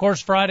tomorrow. And, of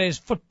course, Friday's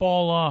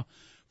Football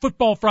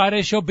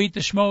Friday show, Beat the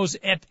Schmoes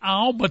et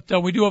al. But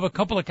we do have a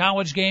couple of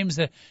college games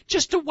that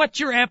just to whet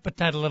your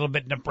appetite a little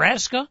bit.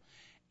 Nebraska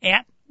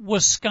at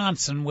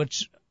Wisconsin,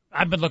 which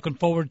I've been looking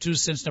forward to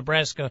since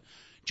Nebraska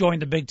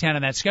joined the Big Ten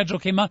and that schedule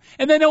came out.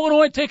 And then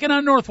Illinois taking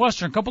on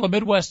Northwestern, a couple of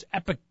Midwest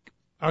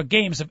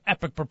games of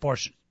epic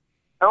proportion.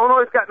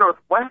 Illinois got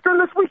Northwestern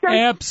this weekend?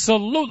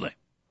 Absolutely.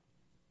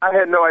 I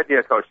had no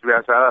idea, Coach, to be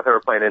honest. I thought they were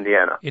playing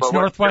Indiana. It's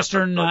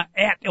Northwestern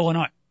at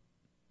Illinois.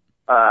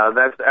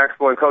 That's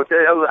excellent, Coach.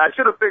 I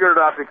should have figured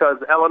it out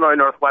because Illinois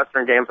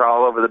Northwestern games are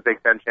all over the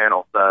Big Ten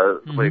channel,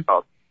 what do you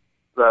call it?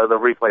 The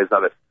replays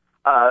of it.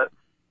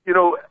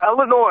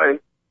 Illinois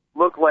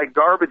looked like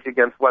garbage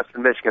against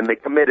Western Michigan. They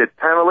committed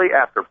penalty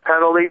after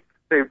penalty.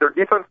 Their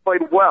defense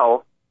played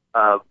well,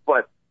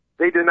 but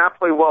they did not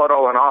play well at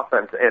all on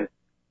offense, and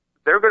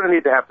they're going to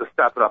need to have to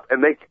step it up,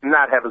 and they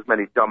cannot have as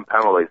many dumb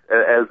penalties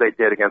as they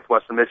did against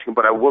Western Michigan.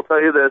 But I will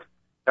tell you this,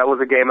 that was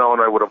a game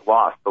Illinois would have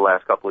lost the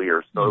last couple of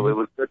years. So it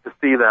was good to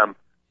see them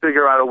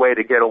figure out a way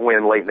to get a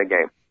win late in the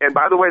game. And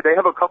by the way, they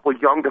have a couple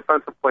of young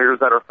defensive players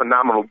that are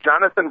phenomenal.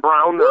 Jonathan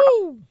Brown, their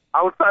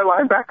outside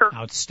linebacker.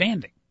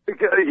 Outstanding.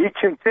 He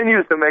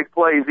continues to make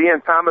plays.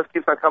 Ian Thomas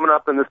keeps on coming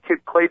up, and this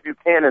kid Clay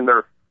Buchanan,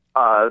 their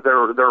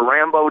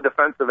Rambo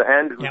defensive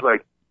end, who's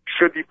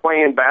should be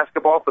playing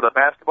basketball for the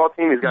basketball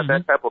team. He's got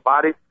that type of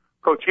body.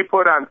 Coach, he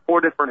put on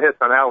 4 different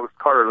hits on Alex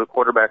Carter, the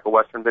quarterback of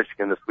Western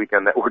Michigan, this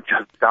weekend that were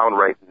just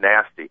downright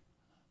nasty.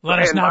 Let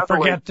us not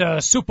forget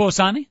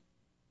Suposani.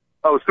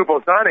 Oh,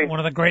 Suposani. One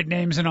of the great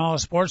names in all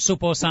of sports.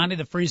 Suposani,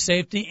 the free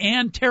safety,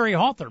 and Terry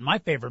Hawthorne, my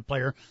favorite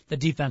player, the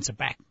defensive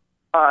back.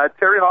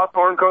 Terry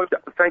Hawthorne, Coach,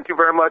 thank you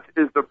very much,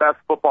 is the best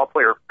football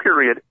player,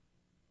 period.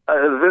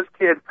 This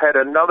kid had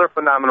another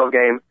phenomenal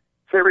game.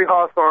 Terry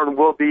Hawthorne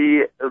will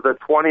be the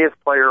 20th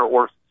player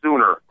or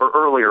sooner or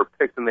earlier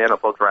picked in the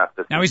NFL draft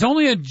this year. Now, he's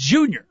only a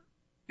junior.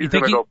 He's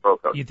going to go pro,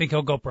 Coach. You think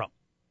he'll go pro?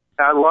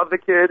 I love the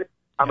kid.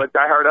 I'm a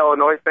diehard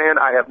Illinois fan.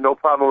 I have no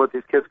problem with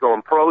these kids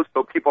going pro,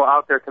 so people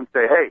out there can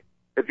say, hey,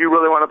 if you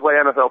really want to play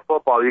NFL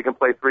football, you can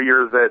play 3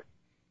 years at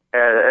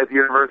the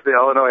University of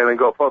Illinois and then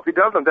go pro. If he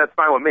doesn't, that's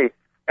fine with me.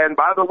 And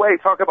by the way,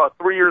 talk about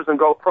 3 years and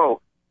go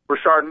pro.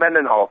 Rashard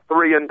Mendenhall,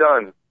 3 and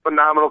done.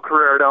 Phenomenal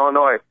career at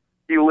Illinois.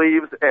 He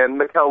leaves, and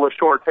Mikel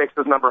LaShore takes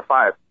his number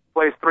 5.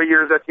 Plays 3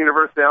 years at the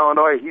University of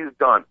Illinois. He's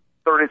done.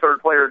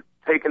 33rd player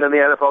taken in the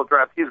NFL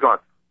draft. He's gone.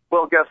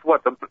 Well, guess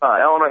what?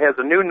 Illinois has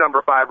a new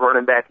number 5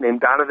 running back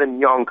named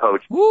Donovan Young,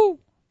 Coach. Woo!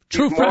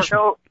 True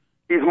freshman.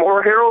 He's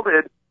more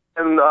heralded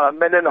than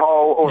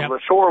Mendenhall or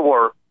LaShore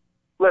were.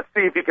 Let's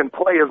see if he can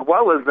play as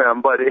well as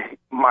them. But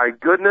my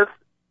goodness,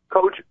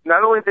 Coach,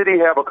 not only did he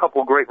have a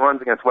couple great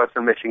runs against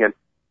Western Michigan,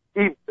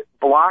 he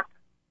blocked.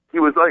 He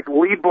was like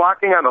lead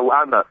blocking on the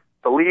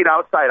lead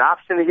outside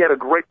option. He had a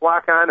great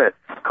block on it.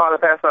 Caught a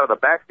pass out of the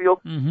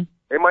backfield. Mm-hmm.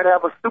 They might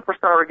have a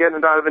superstar again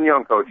in Donovan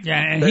Young, Coach. Yeah,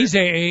 and he's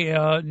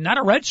not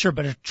a redshirt,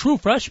 but a true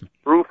freshman.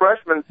 True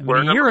freshman. I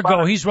mean, a year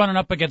ago, he's running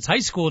up against high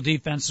school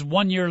defenses.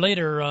 1 year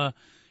later,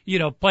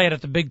 playing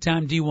at the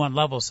big-time D1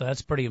 level, so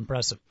that's pretty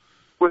impressive.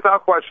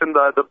 Without question,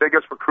 the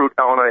biggest recruit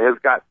Illinois has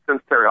got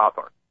since Terry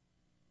Hawthorne.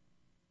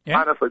 Yeah.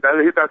 Honestly,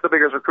 that's the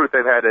biggest recruit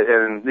they've had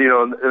in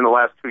the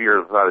last 2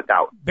 years, without a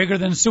doubt. Bigger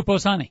than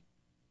Suposani.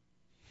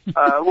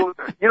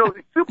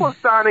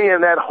 Suposani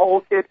and that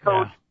whole kid,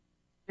 Coach,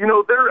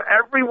 they're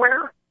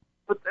everywhere,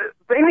 but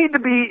they need to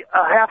be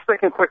a half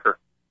second quicker.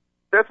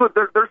 That's what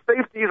their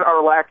safeties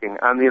are lacking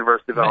on the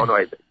University of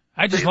Illinois.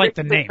 I just like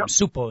the name,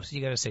 Supos.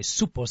 You got to say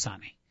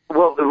Suposani.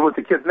 Well, with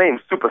the kid's name,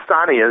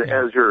 Suposani,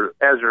 as your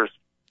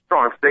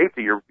strong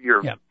safety, you're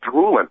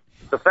drooling.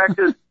 The fact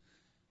is,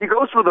 he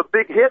goes for the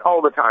big hit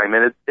all the time,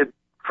 and it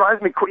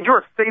drives me crazy. You're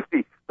a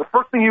safety. The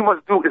first thing you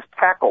must do is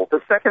tackle. The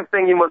second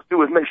thing you must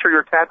do is make sure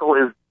your tackle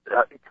is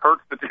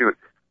hurts the dude.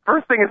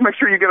 First thing is make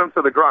sure you get him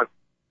to the ground.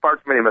 Far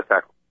too many missed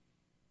tackles.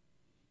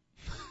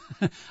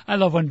 I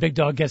love when Bigg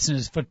Dogg gets in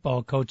his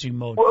football coaching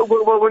mode.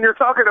 Well, when you're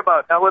talking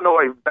about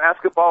Illinois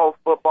basketball,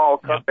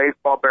 football,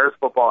 baseball, Bears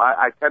football,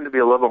 I tend to be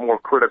a little more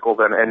critical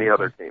than any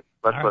other team.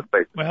 Let's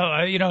face it.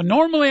 Well,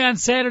 normally on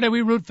Saturday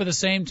we root for the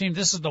same team.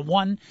 This is the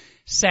one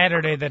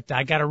Saturday that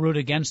I got to root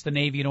against the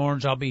Navy and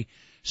Orange. I'll be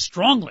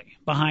strongly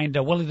behind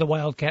Willie the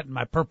Wildcat and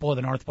my purple of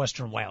the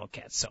Northwestern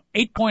Wildcats. So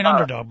 8-point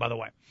underdog, by the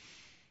way.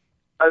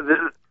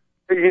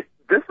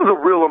 This is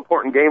a real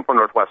important game for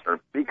Northwestern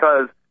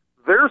because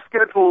their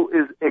schedule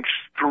is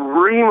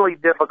extremely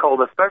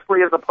difficult,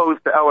 especially as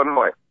opposed to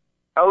Illinois.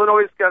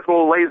 Illinois'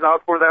 schedule lays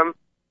out for them.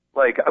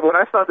 Like, when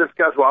I saw this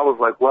schedule, I was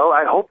like, well,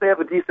 I hope they have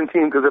a decent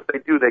team because if they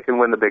do, they can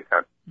win the Big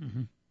Ten.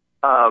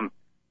 Mm-hmm.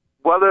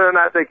 Whether or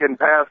not they can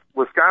pass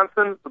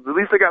Wisconsin, at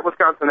least they got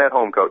Wisconsin at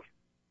home, Coach.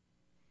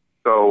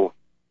 So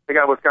they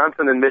got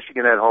Wisconsin and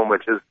Michigan at home,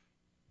 which is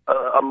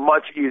a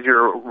much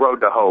easier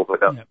road to hoe.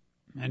 But yep.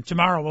 And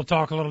tomorrow we'll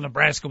talk a little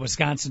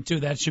Nebraska-Wisconsin, too.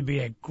 That should be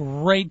a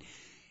great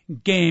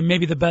game,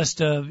 maybe the best,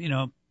 That's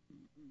the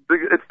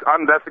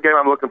game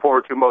I'm looking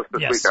forward to most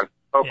this weekend.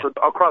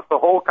 Across the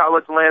whole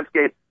college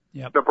landscape,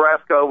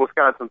 Nebraska,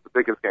 Wisconsin's the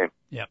biggest game.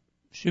 Yep.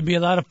 Should be a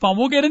lot of fun.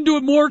 We'll get into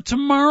it more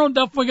tomorrow.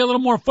 Definitely get a little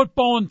more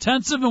football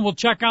intensive, and we'll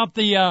check out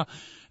the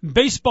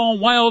baseball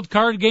wild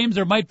card games.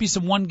 There might be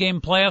some one-game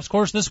playoffs. Of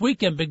course, this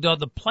weekend, Bigg Dogg,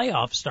 the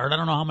playoffs start. I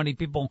don't know how many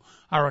people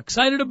are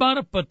excited about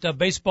it, but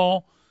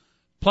baseball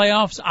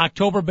playoffs,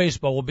 October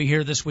baseball will be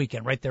here this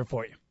weekend, right there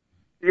for you.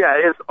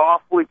 Yeah, it's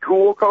awfully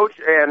cool, Coach,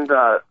 and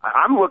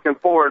I'm looking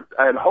forward,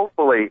 and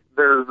hopefully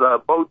there's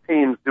both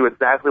teams do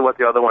exactly what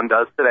the other one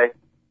does today,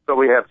 so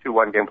we have 2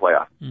 one-game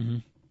playoffs. Mm-hmm.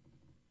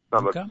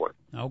 I'm looking forward.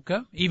 Okay,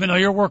 even though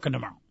you're working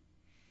tomorrow.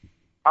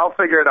 I'll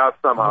figure it out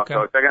somehow,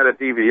 Coach. I got a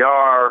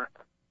DVR.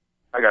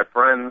 I got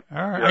friends. All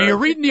right. Are you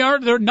reading the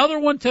art? There's another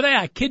one today.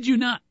 I kid you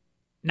not.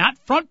 Not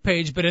front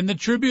page, but in the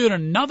Tribune,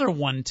 another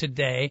one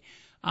today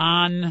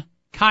on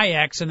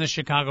kayaks in the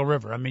Chicago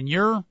River. I mean,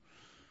 your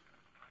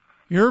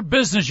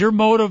business, your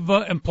mode of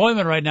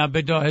employment right now,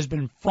 Bigg Dogg, has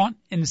been front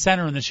and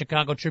center in the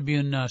Chicago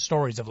Tribune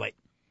stories of late.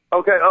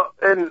 Okay,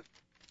 and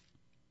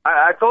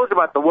I told you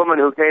about the woman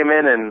who came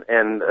in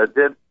and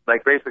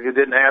basically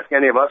didn't ask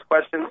any of us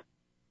questions.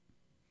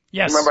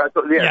 Yes. Remember,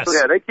 yes.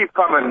 So they keep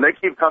coming. They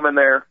keep coming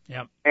there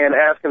and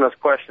asking us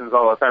questions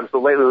all the time.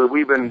 So lately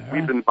we've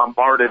been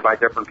bombarded by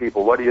different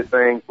people. What do you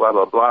think? Blah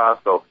blah blah.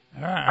 So all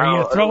right. Are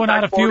you throwing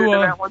out a few?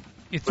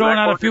 You throwing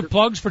out a few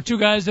plugs for 2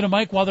 guys at a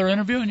mic while they're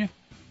interviewing you?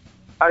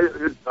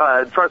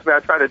 Trust me,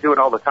 I try to do it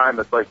all the time.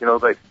 It's like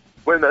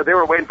when they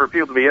were waiting for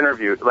people to be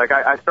interviewed. Like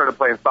I started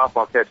playing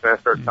softball catch and I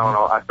started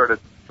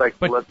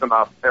listing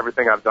off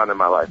everything I've done in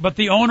my life. But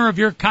the owner of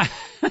your kayak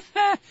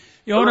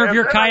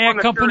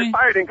company,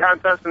 fighting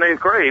contest in 8th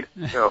grade.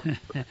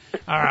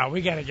 All right,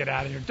 we got to get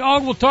out of here.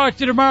 Dog, we'll talk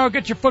to you tomorrow.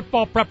 Get your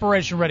football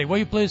preparation ready, will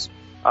you please?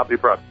 I'll be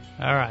proud.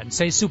 All right, and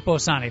say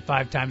Suposani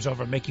 5 times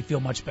over and make you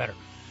feel much better.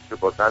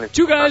 Suposani.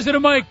 2 guys at a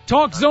mic,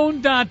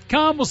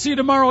 TalkZone.com. We'll see you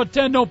tomorrow at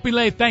 10. Don't be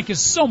late. Thank you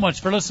so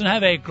much for listening.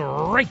 Have a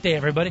great day,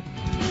 everybody.